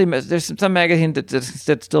 Obviously, there's some magazines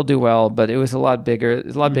that still do well, but it was a lot bigger.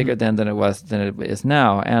 It's a lot bigger then than it is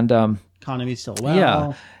now. And economy still well.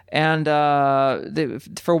 Yeah. And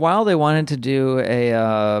for a while, they wanted to do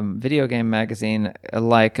a video game magazine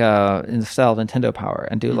like in the style of Nintendo Power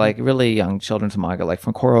and do like really young children's manga, like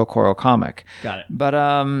from Koro Comic. Got it.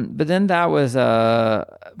 But then that was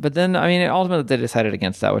ultimately they decided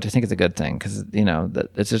against that, which I think is a good thing because that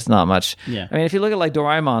it's just not much. Yeah. I mean, if you look at like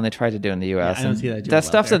Doraemon, they tried to do in the U.S. I don't see that. That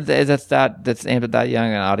stuff that's aimed at that young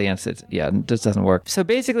an audience. It just doesn't work. So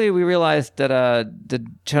basically, we realized that the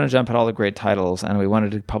Shonen Jump had all the great titles, and we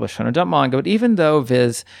wanted to publish Shonen Jump manga. But even though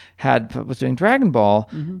Viz was doing Dragon Ball,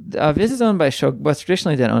 Viz is owned by was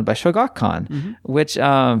traditionally then owned by Shogakukan, which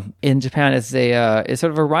in Japan is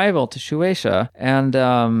sort of a rival to Shueisha, and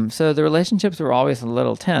so the relationships were always a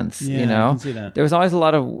little tense. Yeah, I can see that. There was always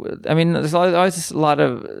there's always a lot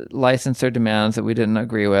of licensor demands that we didn't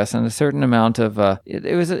agree with, and a certain amount of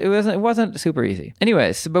it wasn't super easy.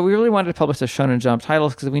 Anyways, but we really wanted to publish the Shonen Jump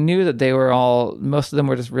titles because we knew that most of them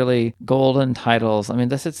were just really golden titles. I mean,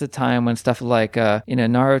 this is the time when stuff like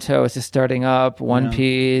Naruto is just starting up, One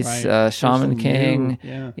Piece, Shaman King,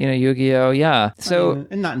 Yu-Gi-Oh, So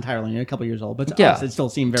and not entirely, a couple years old, but to us it still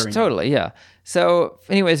seemed very totally new. So,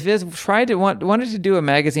 anyways, Viz wanted to do a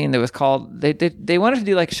magazine that was called they wanted to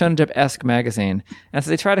do like a Shonen Jump-esque magazine, and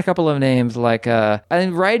so they tried a couple of names like I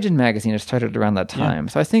think Raijin magazine had started around that time.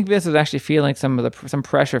 So I think Viz was actually feeling some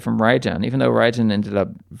pressure from Raijin, even though Raijin ended up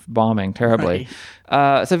bombing terribly.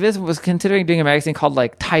 So Viz was considering doing a magazine called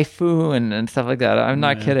like Typhoon and stuff like that. I'm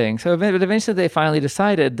not kidding. So but eventually they finally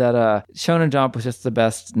decided that Shonen Jump was just the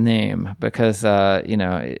best name because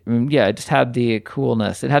it just had the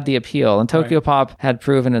coolness, it had the appeal, and Tokyo Pop had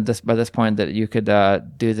proven by this point that you could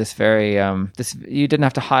do this very you didn't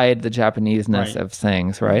have to hide the Japaneseness of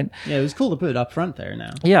things, right? Yeah, it was cool to put it up front there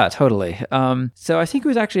now. Yeah, totally. So I think it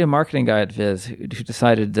was actually a marketing guy at Viz who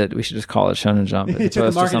decided that we should just call it Shonen Jump as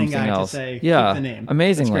opposed to something else. To say, the name.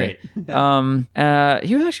 Amazingly. He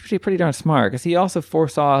was actually pretty darn smart because he also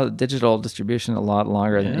foresaw digital distribution a lot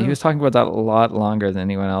longer than he was talking about that a lot longer than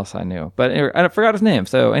anyone else I knew. But I forgot his name.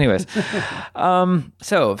 So anyways,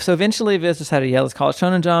 so eventually Viz decided, let's call it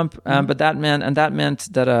Shonen Jump. But that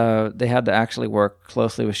meant that they had to actually work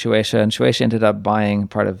closely with Shueisha, and Shueisha ended up buying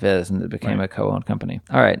part of Viz, and it became a co-owned company.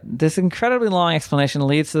 All right, this incredibly long explanation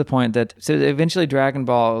leads to the point that eventually Dragon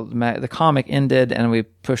Ball the comic ended, and we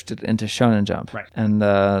pushed it into Shonen Jump. Right. And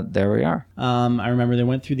there we are. I remember they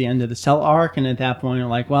went through the end of the Cell arc, and at that point, you're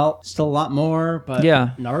like, well, still a lot more, but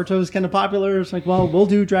Naruto's kind of popular. It's like, well, we'll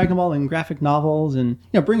do Dragon Ball in graphic novels and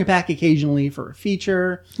bring it back occasionally for a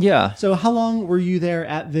feature. Yeah. So how long were you there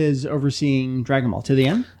at Viz overseeing Dragon Ball? To the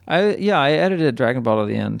end? I edited Dragon Ball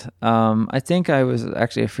to the end. I think I was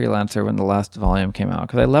actually a freelancer when the last volume came out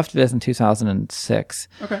because I left Viz in 2006.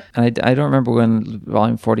 Okay. And I don't remember when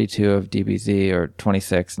volume 42 of DBZ or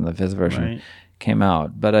 26 in the Viz version came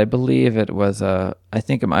out, but I believe it was I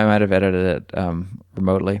think I might have edited it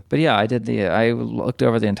remotely. But yeah, I looked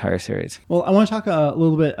over the entire series. Well, I want to talk a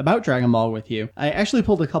little bit about Dragon Ball with you. I actually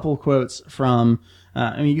pulled a couple of quotes from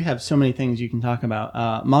you have so many things you can talk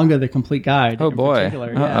about. Manga, The Complete Guide. Oh, boy.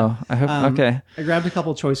 Yeah. I hope, okay. I grabbed a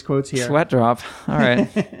couple choice quotes here. Sweat drop. All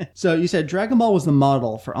right. So you said, Dragon Ball was the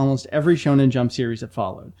model for almost every Shonen Jump series that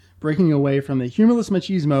followed. breaking away from the humorless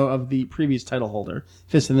machismo of the previous title holder,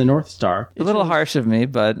 Fist of the North Star. A little harsh of me,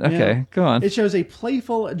 but okay, go on. It shows a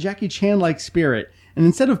playful Jackie Chan-like spirit, and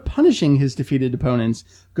instead of punishing his defeated opponents,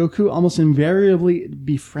 Goku almost invariably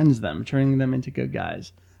befriends them, turning them into good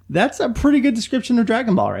guys. That's a pretty good description of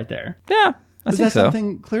Dragon Ball right there. Yeah, I think that's so.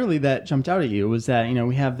 Something clearly that jumped out at you was that,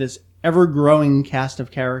 we have this ever-growing cast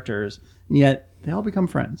of characters, and yet they all become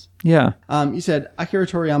friends. Yeah. You said Akira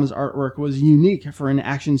Toriyama's artwork was unique for an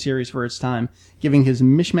action series for its time, giving his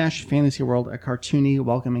mishmash fantasy world a cartoony,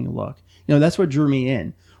 welcoming look. That's what drew me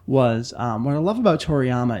in, was what I love about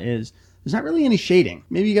Toriyama is there's not really any shading.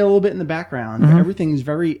 Maybe you get a little bit in the background, but everything's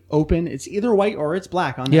very open. It's either white or it's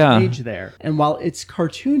black on the page there. And while it's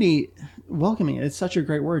cartoony, welcoming, it's such a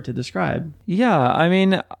great word to describe. Yeah, I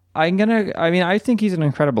think he's an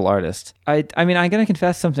incredible artist. I'm gonna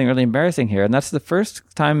confess something really embarrassing here, and that's the first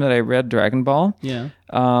time that I read Dragon Ball. Yeah.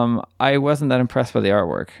 I wasn't that impressed by the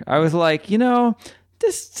artwork. I was like,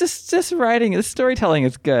 this writing, this storytelling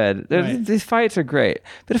is good. Right. These fights are great,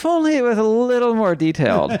 but if only it was a little more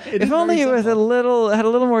detailed. If only it was had a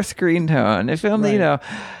little more screen tone. If only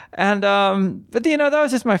And but that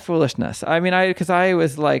was just my foolishness. Because I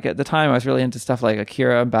was like, at the time I was really into stuff like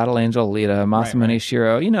Akira, Battle Angel, Alita, Masamune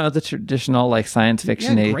Shirow. The traditional like science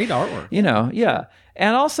fiction-y. Yeah, great artwork. Yeah,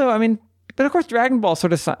 and also but of course, Dragon Ball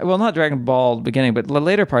sort of, not Dragon Ball beginning, but the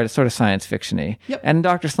later part is sort of science fiction-y. Yep. And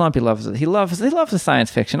Dr. Slump, he loves it. He loves the science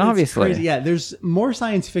fiction, obviously. Crazy. Yeah, there's more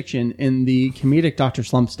science fiction in the comedic Dr.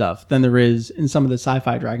 Slump stuff than there is in some of the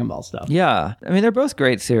sci-fi Dragon Ball stuff. Yeah. They're both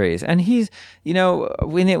great series. And he's, when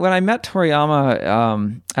I met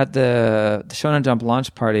Toriyama at the Shonen Jump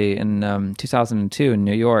launch party in 2002 in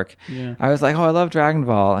New York, I was like, oh, I love Dragon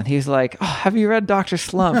Ball. And he's like, oh, have you read Dr.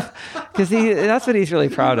 Slump? Because that's what he's really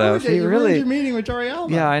proud of. He really ruined your meeting with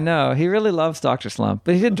Toriyama. Yeah, I know. He really loves Dr. Slump,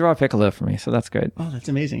 but he did draw Piccolo for me, so that's great. Oh, that's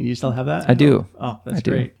amazing. You still have that? I do. Oh, that's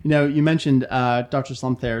great. You mentioned Dr.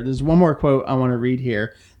 Slump there. There's one more quote I want to read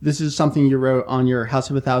here. This is something you wrote on your House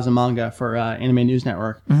of 1,000 manga for Anime News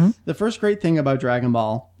Network. Mm-hmm. The first great thing about Dragon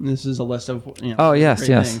Ball, and this is a list of yes,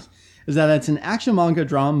 things, is that it's an action manga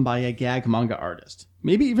drawn by a gag manga artist.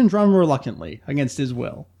 Maybe even drawn reluctantly, against his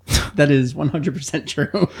will. That is 100%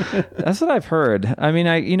 true. That's what I've heard.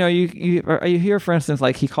 You hear, for instance,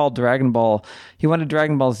 like he called Dragon Ball, he wanted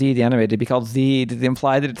Dragon Ball Z, the anime, to be called Z, to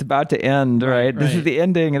imply that it's about to end, right? This is the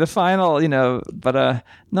ending, the final, but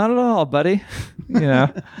not at all, buddy.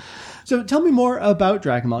 So tell me more about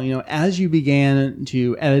Dragon Ball. As you began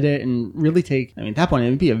to edit it and really take, at that point, it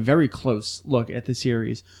would be a very close look at the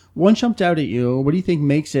series. One jumped out at you. What do you think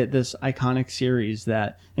makes it this iconic series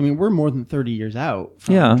that, we're more than 30 years out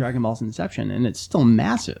from Dragon Ball's inception, and it's still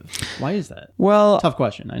massive. Why is that? Well, tough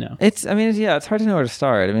question, I know. It's hard to know where to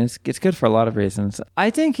start. It's good for a lot of reasons. I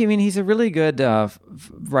think, he's a really good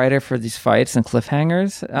writer for these fights and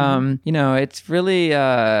cliffhangers. It's really,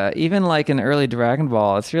 even like in early Dragon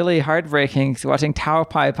Ball, it's really heartbreaking watching Tao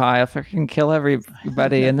Pai Pai freaking kill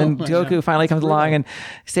everybody, and then Goku finally comes along and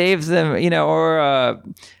saves them,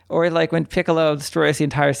 or like when Piccolo destroys the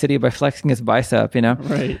entire city by flexing his bicep,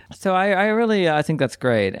 Right. So I really think that's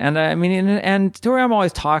great. And and Toriyama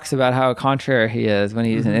always talks about how contrary he is when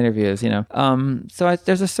he's in interviews, So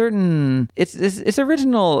there's a certain, it's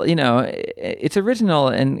original, it's original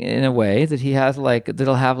in a way that he has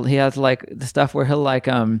he has the stuff where he'll like,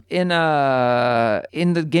 in the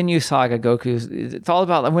Ginyu Saga, it's all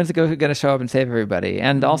about when's Goku going to show up and save everybody.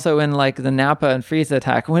 And also in like the Nappa and Frieza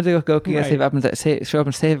attack, when's Goku going to show up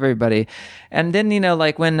and save everybody. And then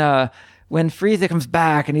when Frieza comes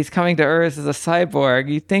back and he's coming to Earth as a cyborg,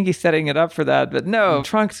 you think he's setting it up for that, but no,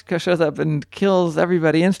 Trunks shows up and kills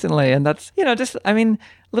everybody instantly, and that's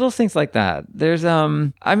little things like that. There's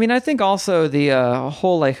I think also the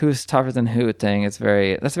whole like who's tougher than who thing that's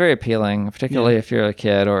very appealing, particularly if you're a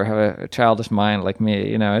kid or have a childish mind like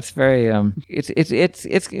me. It's very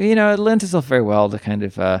it lends itself very well to kind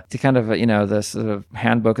of the sort of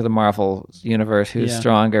handbook of the Marvel universe, who's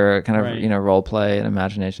stronger, kind of role play and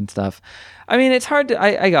imagination stuff. It's hard to,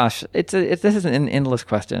 this is an endless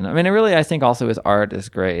question. I think also his art is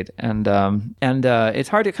great. And it's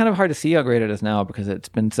kind of hard to see how great it is now because it's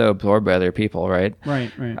been so absorbed by other people, right?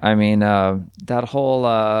 Right. That whole,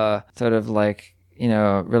 sort of like,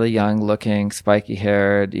 really young looking, spiky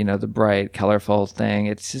haired, the bright, colorful thing.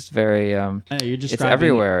 It's just very, you're it's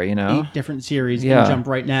everywhere, 8 different series. You can jump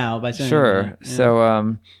right now by saying sure. Yeah.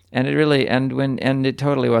 So, and it really, and it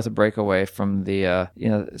totally was a breakaway from the,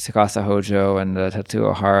 Tsukasa Hojo and the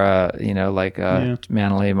Tetsuo Hara,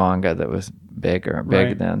 manly manga that was big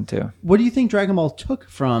Right. then too. What do you think Dragon Ball took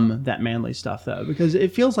from that manly stuff, though? Because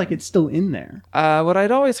it feels like it's still in there. What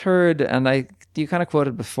I'd always heard, and you kind of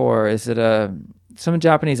quoted before, is that some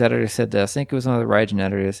Japanese editor said this. I think it was one of the Raijin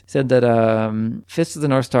editors. Said that Fist of the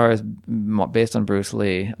North Star is based on Bruce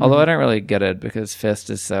Lee. Although I don't really get it because Fist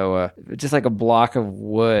is so just like a block of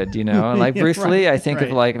wood, you know. And like Yeah, Bruce right, Lee, I think of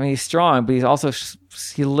right. like, I mean, he's strong, but he's also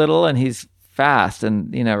he's little and he's fast,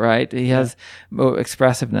 and you know, right? He has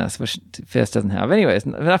expressiveness, which Fist doesn't have. Anyways,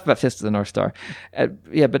 enough about Fist of the North Star.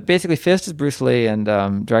 But basically, Fist is Bruce Lee, and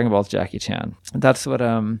Dragon Ball is Jackie Chan. That's what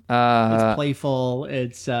It's playful.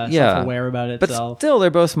 It's self-aware about but itself. still,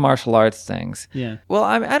 they're both martial arts things. Yeah. Well,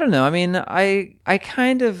 I don't know. I mean, I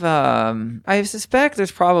kind of I suspect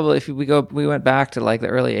there's probably, if we went back to like the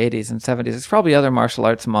early 80s and 70s, there's probably other martial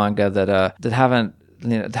arts manga that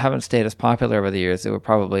haven't stayed as popular over the years that were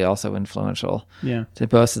probably also influential to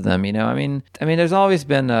both of them. You know, I mean, there's always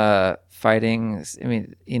been fighting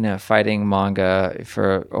manga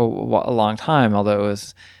for a long time, although it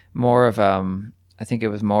was more of I think it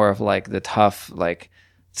was more of like the tough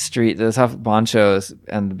the tough bonchos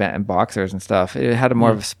and boxers and stuff. It had a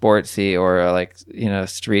more of a sportsy or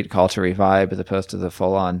street culture vibe as opposed to the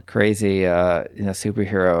full on crazy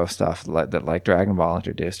superhero stuff that Dragon Ball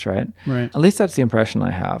introduced, right? Right. At least that's the impression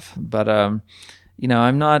I have. But I'm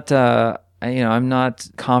not I'm not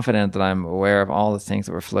confident that I'm aware of all the things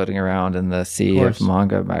that were floating around in the sea of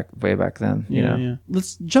manga way back then. You know? Yeah.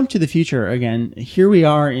 Let's jump to the future again. Here we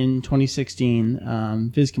are in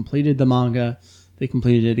 2016. Viz completed the manga. They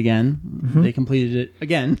completed it again. Mm-hmm. They completed it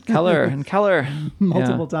again. Keller.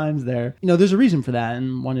 Multiple times there. You know, there's a reason for that,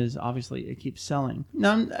 and one is obviously it keeps selling.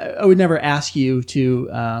 Now, I would never ask you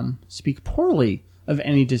to speak poorly of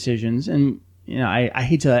any decisions, and you know, I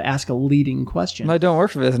hate to ask a leading question. I don't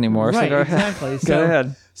work for this anymore. Right, so exactly. Go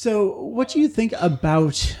ahead. So what do you think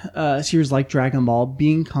about a series like Dragon Ball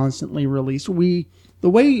being constantly released? The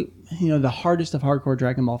way, the hardest of hardcore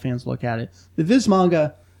Dragon Ball fans look at it, the Viz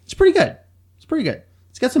manga, it's pretty good.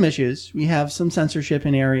 It's got some issues. We have some censorship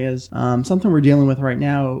in areas. Something we're dealing with right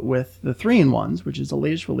now with the 3-in-1s, which is the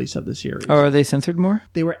latest release of the series. Oh, are they censored more?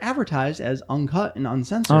 They were advertised as uncut and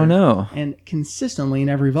uncensored. Oh, no. And consistently in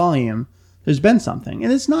every volume, there's been something.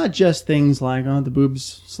 And it's not just things like, the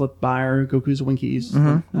boobs slipped by or Goku's Winkies.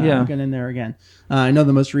 Mm-hmm. Get in there again. I know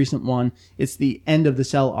the most recent one, it's the end of the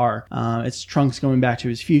Cell arc. It's Trunks going back to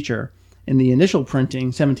his future. In the initial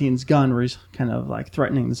printing, 17's gun, where he's kind of like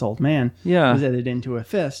threatening this old man, was edited into a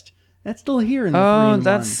fist. That's still here in the 3-in-1. Oh,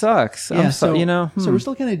 that sucks. Yeah, so we're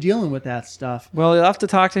still kind of dealing with that stuff. Well, you'll have to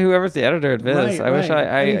talk to whoever's the editor at Viz. Right, I wish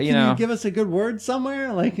can you give us a good word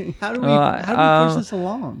somewhere? Like, how do we push this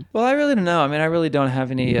along? Well, I really don't know. I mean, I really don't have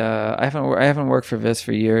any. I haven't worked for Viz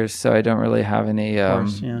for years, so I don't really have any. I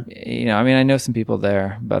mean, I know some people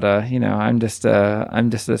there, but I'm just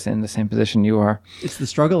in the same position you are. It's the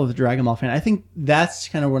struggle of the Dragon Ball fan. I think that's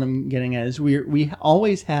kind of what I'm getting at. Is we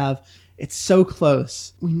always have. It's so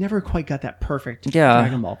close. We never quite got that perfect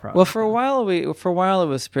Dragon Ball product. Well, for a while it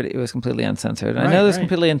was completely uncensored. I know there's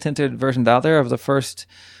completely uncensored versions out there of most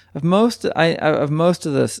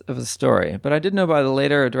of the story, but I did know by the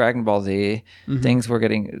later Dragon Ball Z, Viz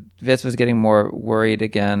was getting more worried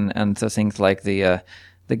again, and so things like the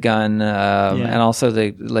gun, and also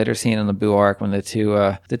the later scene in the Buu arc when the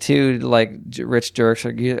two like rich jerks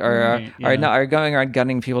are going around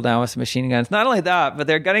gunning people down with some machine guns. Not only that, but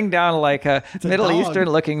they're gunning down like Middle Eastern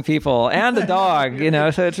looking people and a dog.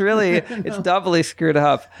 So it's really it's doubly screwed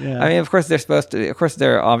up. Yeah. I mean, of course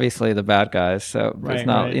they're obviously the bad guys, so it's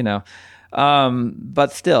not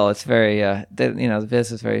but still, it's very, the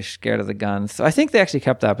Viz is very scared of the guns. So I think they actually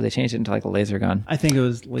kept that, but they changed it into like a laser gun. I think it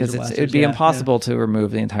was laser blasters. It'd be impossible to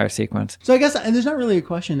remove the entire sequence. So I guess, and there's not really a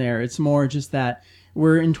question there. It's more just that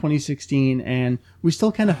we're in 2016 and we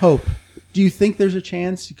still kind of hope. Do you think there's a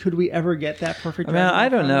chance? Could we ever get that perfect? I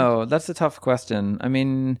don't know. That's a tough question. I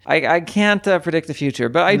mean, I can't predict the future,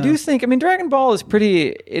 but I do think. I mean, Dragon Ball is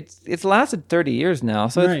pretty. It's lasted 30 years now,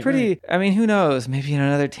 so it's pretty. Right. I mean, who knows? Maybe in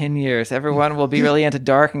another 10 years, everyone will be really into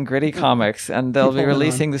dark and gritty comics, and they'll be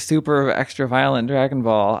releasing the super extra violent Dragon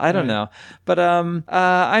Ball. I don't know, but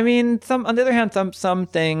I mean, on the other hand, some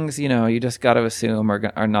things you just got to assume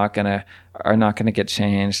are not gonna get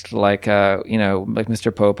changed, like like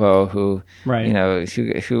Mr. Popo, who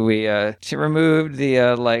she removed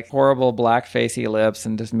the like horrible blackfacey lips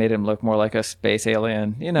and just made him look more like a space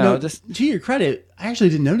alien. Just to your credit, I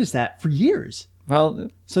actually didn't notice that for years. Well,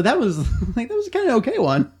 so that was kind of okay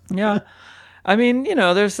one. Yeah. I mean,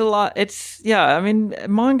 there's a lot. I mean,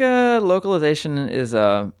 manga localization is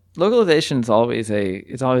localization is always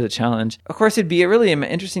a challenge. Of course, it'd be really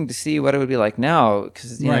interesting to see what it would be like now,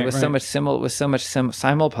 because with so much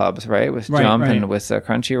simulpubs, right, with Jump and with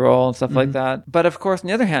Crunchyroll and stuff like that. But of course, on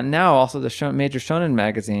the other hand, now also the major shonen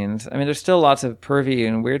magazines. I mean, there's still lots of pervy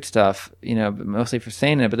and weird stuff, mostly for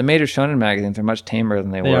seinen. But the major shonen magazines are much tamer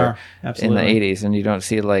than they were in the 80s, and you don't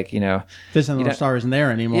see Fist and Little Star isn't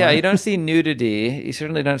there anymore. Yeah, you don't see nudity. You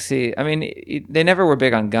certainly don't see. I mean, they never were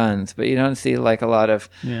big on guns, but you don't see a lot of.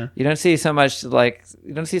 Yeah. You don't see so much sex,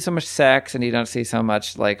 and you don't see so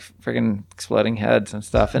much friggin' exploding heads and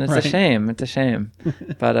stuff. And it's a shame. It's a shame.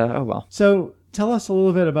 But oh well. So tell us a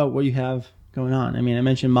little bit about what you have going on. I mean, I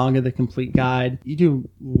mentioned Manga the Complete Guide. You do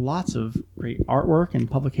lots of great artwork and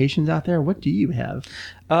publications out there. What do you have?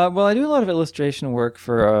 Well, I do a lot of illustration work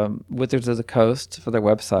for Wizards of the Coast for their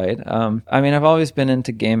website. I mean, I've always been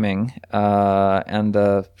into gaming and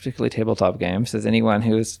particularly tabletop games, as anyone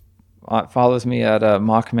who's follows me at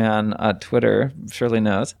Mockman at Twitter surely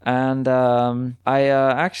knows. And I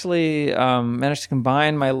actually managed to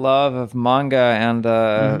combine my love of manga and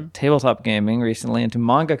tabletop gaming recently into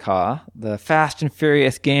Mangaka, the fast and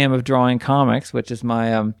furious game of drawing comics, which is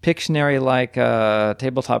my Pictionary-like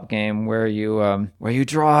tabletop game where you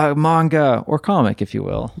draw manga or comic, if you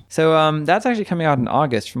will. So that's actually coming out in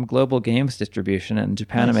August from Global Games Distribution and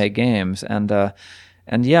Japanime Games.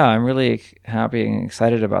 And yeah, I'm really happy and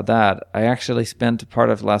excited about that. I actually spent part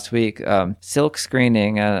of last week silk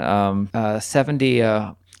screening 70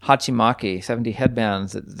 hachimaki, 70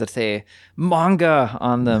 headbands that say manga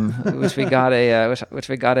on them, which we got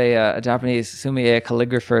a Japanese sumie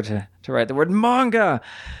calligrapher to write the word manga.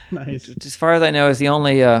 Nice. Which, as far as I know, is the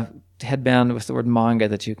only headband with the word manga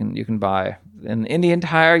that you can buy in the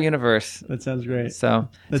entire universe. That sounds great. So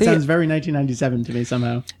sounds very 1997 to me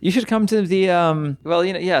somehow. You should come to the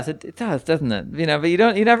yes, it does, doesn't it? But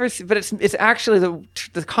you never see, but it's actually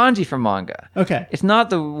the kanji for manga. Okay. It's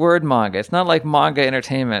not the word manga. It's not like manga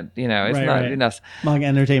entertainment, it's not manga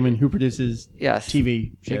entertainment who produces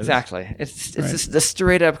TV shows. Exactly. It's just the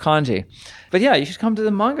straight up kanji. But yeah, you should come to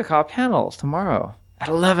the Mangaka panels tomorrow at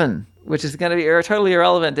 11. Which is going to be totally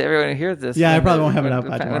irrelevant to everyone who hears this. Yeah, I probably won't have it up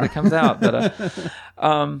by tomorrow when it comes out.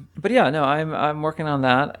 But yeah, no, I'm working on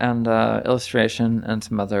that and illustration and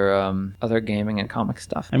some other gaming and comic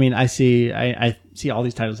stuff. I mean, I see all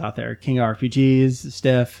these titles out there. King RPGs,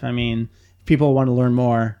 Stiff. I mean, if people want to learn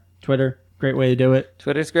more, Twitter, great way to do it.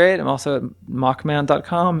 Twitter's great. I'm also at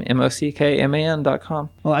mockman.com, mockman.com.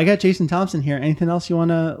 Well, I got Jason Thompson here. Anything else you want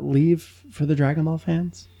to leave for the Dragon Ball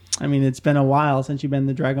fans? I mean, it's been a while since you've been in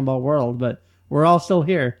the Dragon Ball world, but we're all still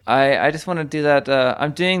here. I just want to do that.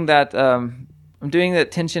 I'm doing that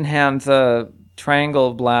Tenshin Hands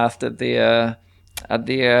triangle blast at the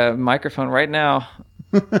microphone right now.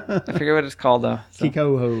 I forget what it's called though. So.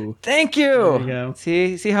 Kikoho. Thank you. There you go.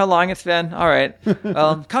 See how long it's been. All right.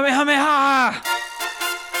 Kamehameha.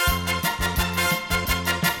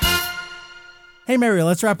 Hey, Mary,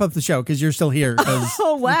 let's wrap up the show because you're still here.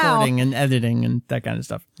 Oh, wow. Recording and editing and that kind of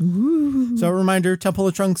stuff. Ooh. So a reminder, Temple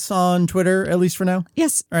of Trunks on Twitter, at least for now.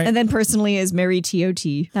 Yes. Right. And then personally is Mary TOT.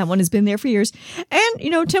 That one has been there for years. And,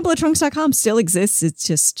 TempleofTrunks.com still exists. It's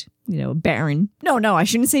just, barren. No, I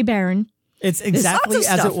shouldn't say barren. It's exactly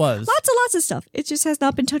as it was. Lots of stuff. It just has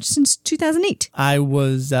not been touched since 2008. I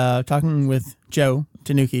was talking with Joe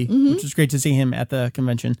Tanuki, which was great to see him at the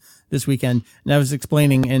convention this weekend. And I was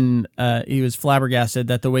explaining, and he was flabbergasted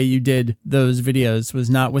that the way you did those videos was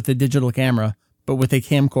not with a digital camera, but with a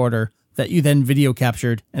camcorder that you then video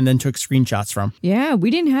captured and then took screenshots from. Yeah,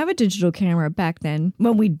 we didn't have a digital camera back then.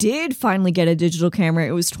 When we did finally get a digital camera,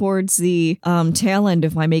 it was towards the tail end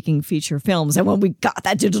of my making feature films. And when we got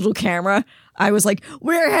that digital camera, I was like,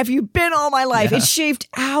 where have you been all my life? Yeah. It shaved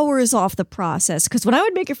hours off the process. Because when I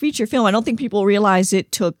would make a feature film, I don't think people realized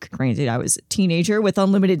it took, granted, I was a teenager with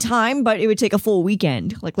unlimited time, but it would take a full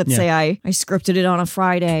weekend. Like, let's say I scripted it on a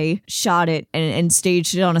Friday, shot it, and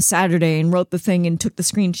staged it on a Saturday, and wrote the thing and took the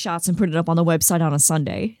screenshots and put it up on the website on a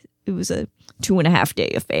Sunday. It was a 2.5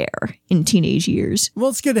 day affair in teenage years. Well,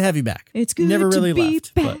 it's good to have you back. It's good never really to be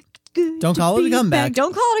left, back. but Good don't call it a comeback.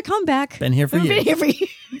 Don't call it a comeback. Been here for years. Been here for years.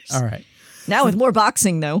 All right. Now with more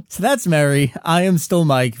boxing, though. So that's Mary. I am still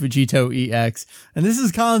Mike, Vegito EX. And this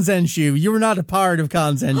is Kanzenshu. You were not a part of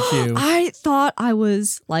Kanzenshu. I thought I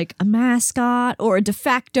was like a mascot or a de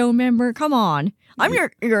facto member. Come on. I'm your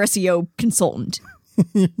SEO consultant.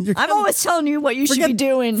 I'm always telling you what you should be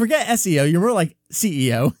doing. Forget SEO. You're more like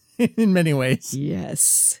CEO in many ways.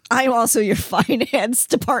 Yes. I'm also your finance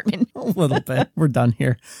department. A little bit. We're done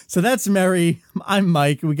here. So that's Mary. I'm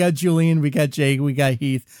Mike. We got Julian. We got Jake. We got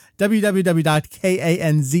Heath.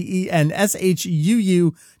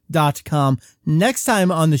 www.kanzenshu.com. Next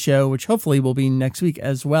time on the show, which hopefully will be next week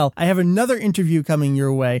as well, I have another interview coming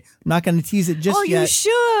your way. I'm not going to tease it just yet. Oh, you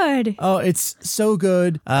should. Oh, it's so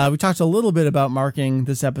good. We talked a little bit about marketing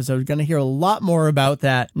this episode. Going to hear a lot more about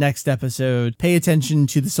that next episode. Pay attention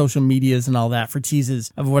to the social medias and all that for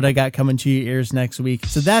teases of what I got coming to your ears next week.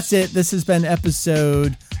 So that's it. This has been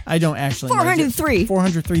episode... I don't actually 403.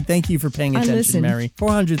 403. Thank you for paying attention, Mary.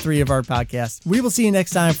 403 of our podcast. We will see you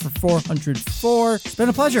next time for 404. It's been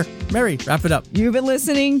a pleasure. Mary, wrap it up. You've been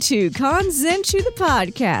listening to Cons Into the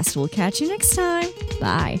podcast. We'll catch you next time.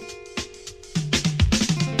 Bye.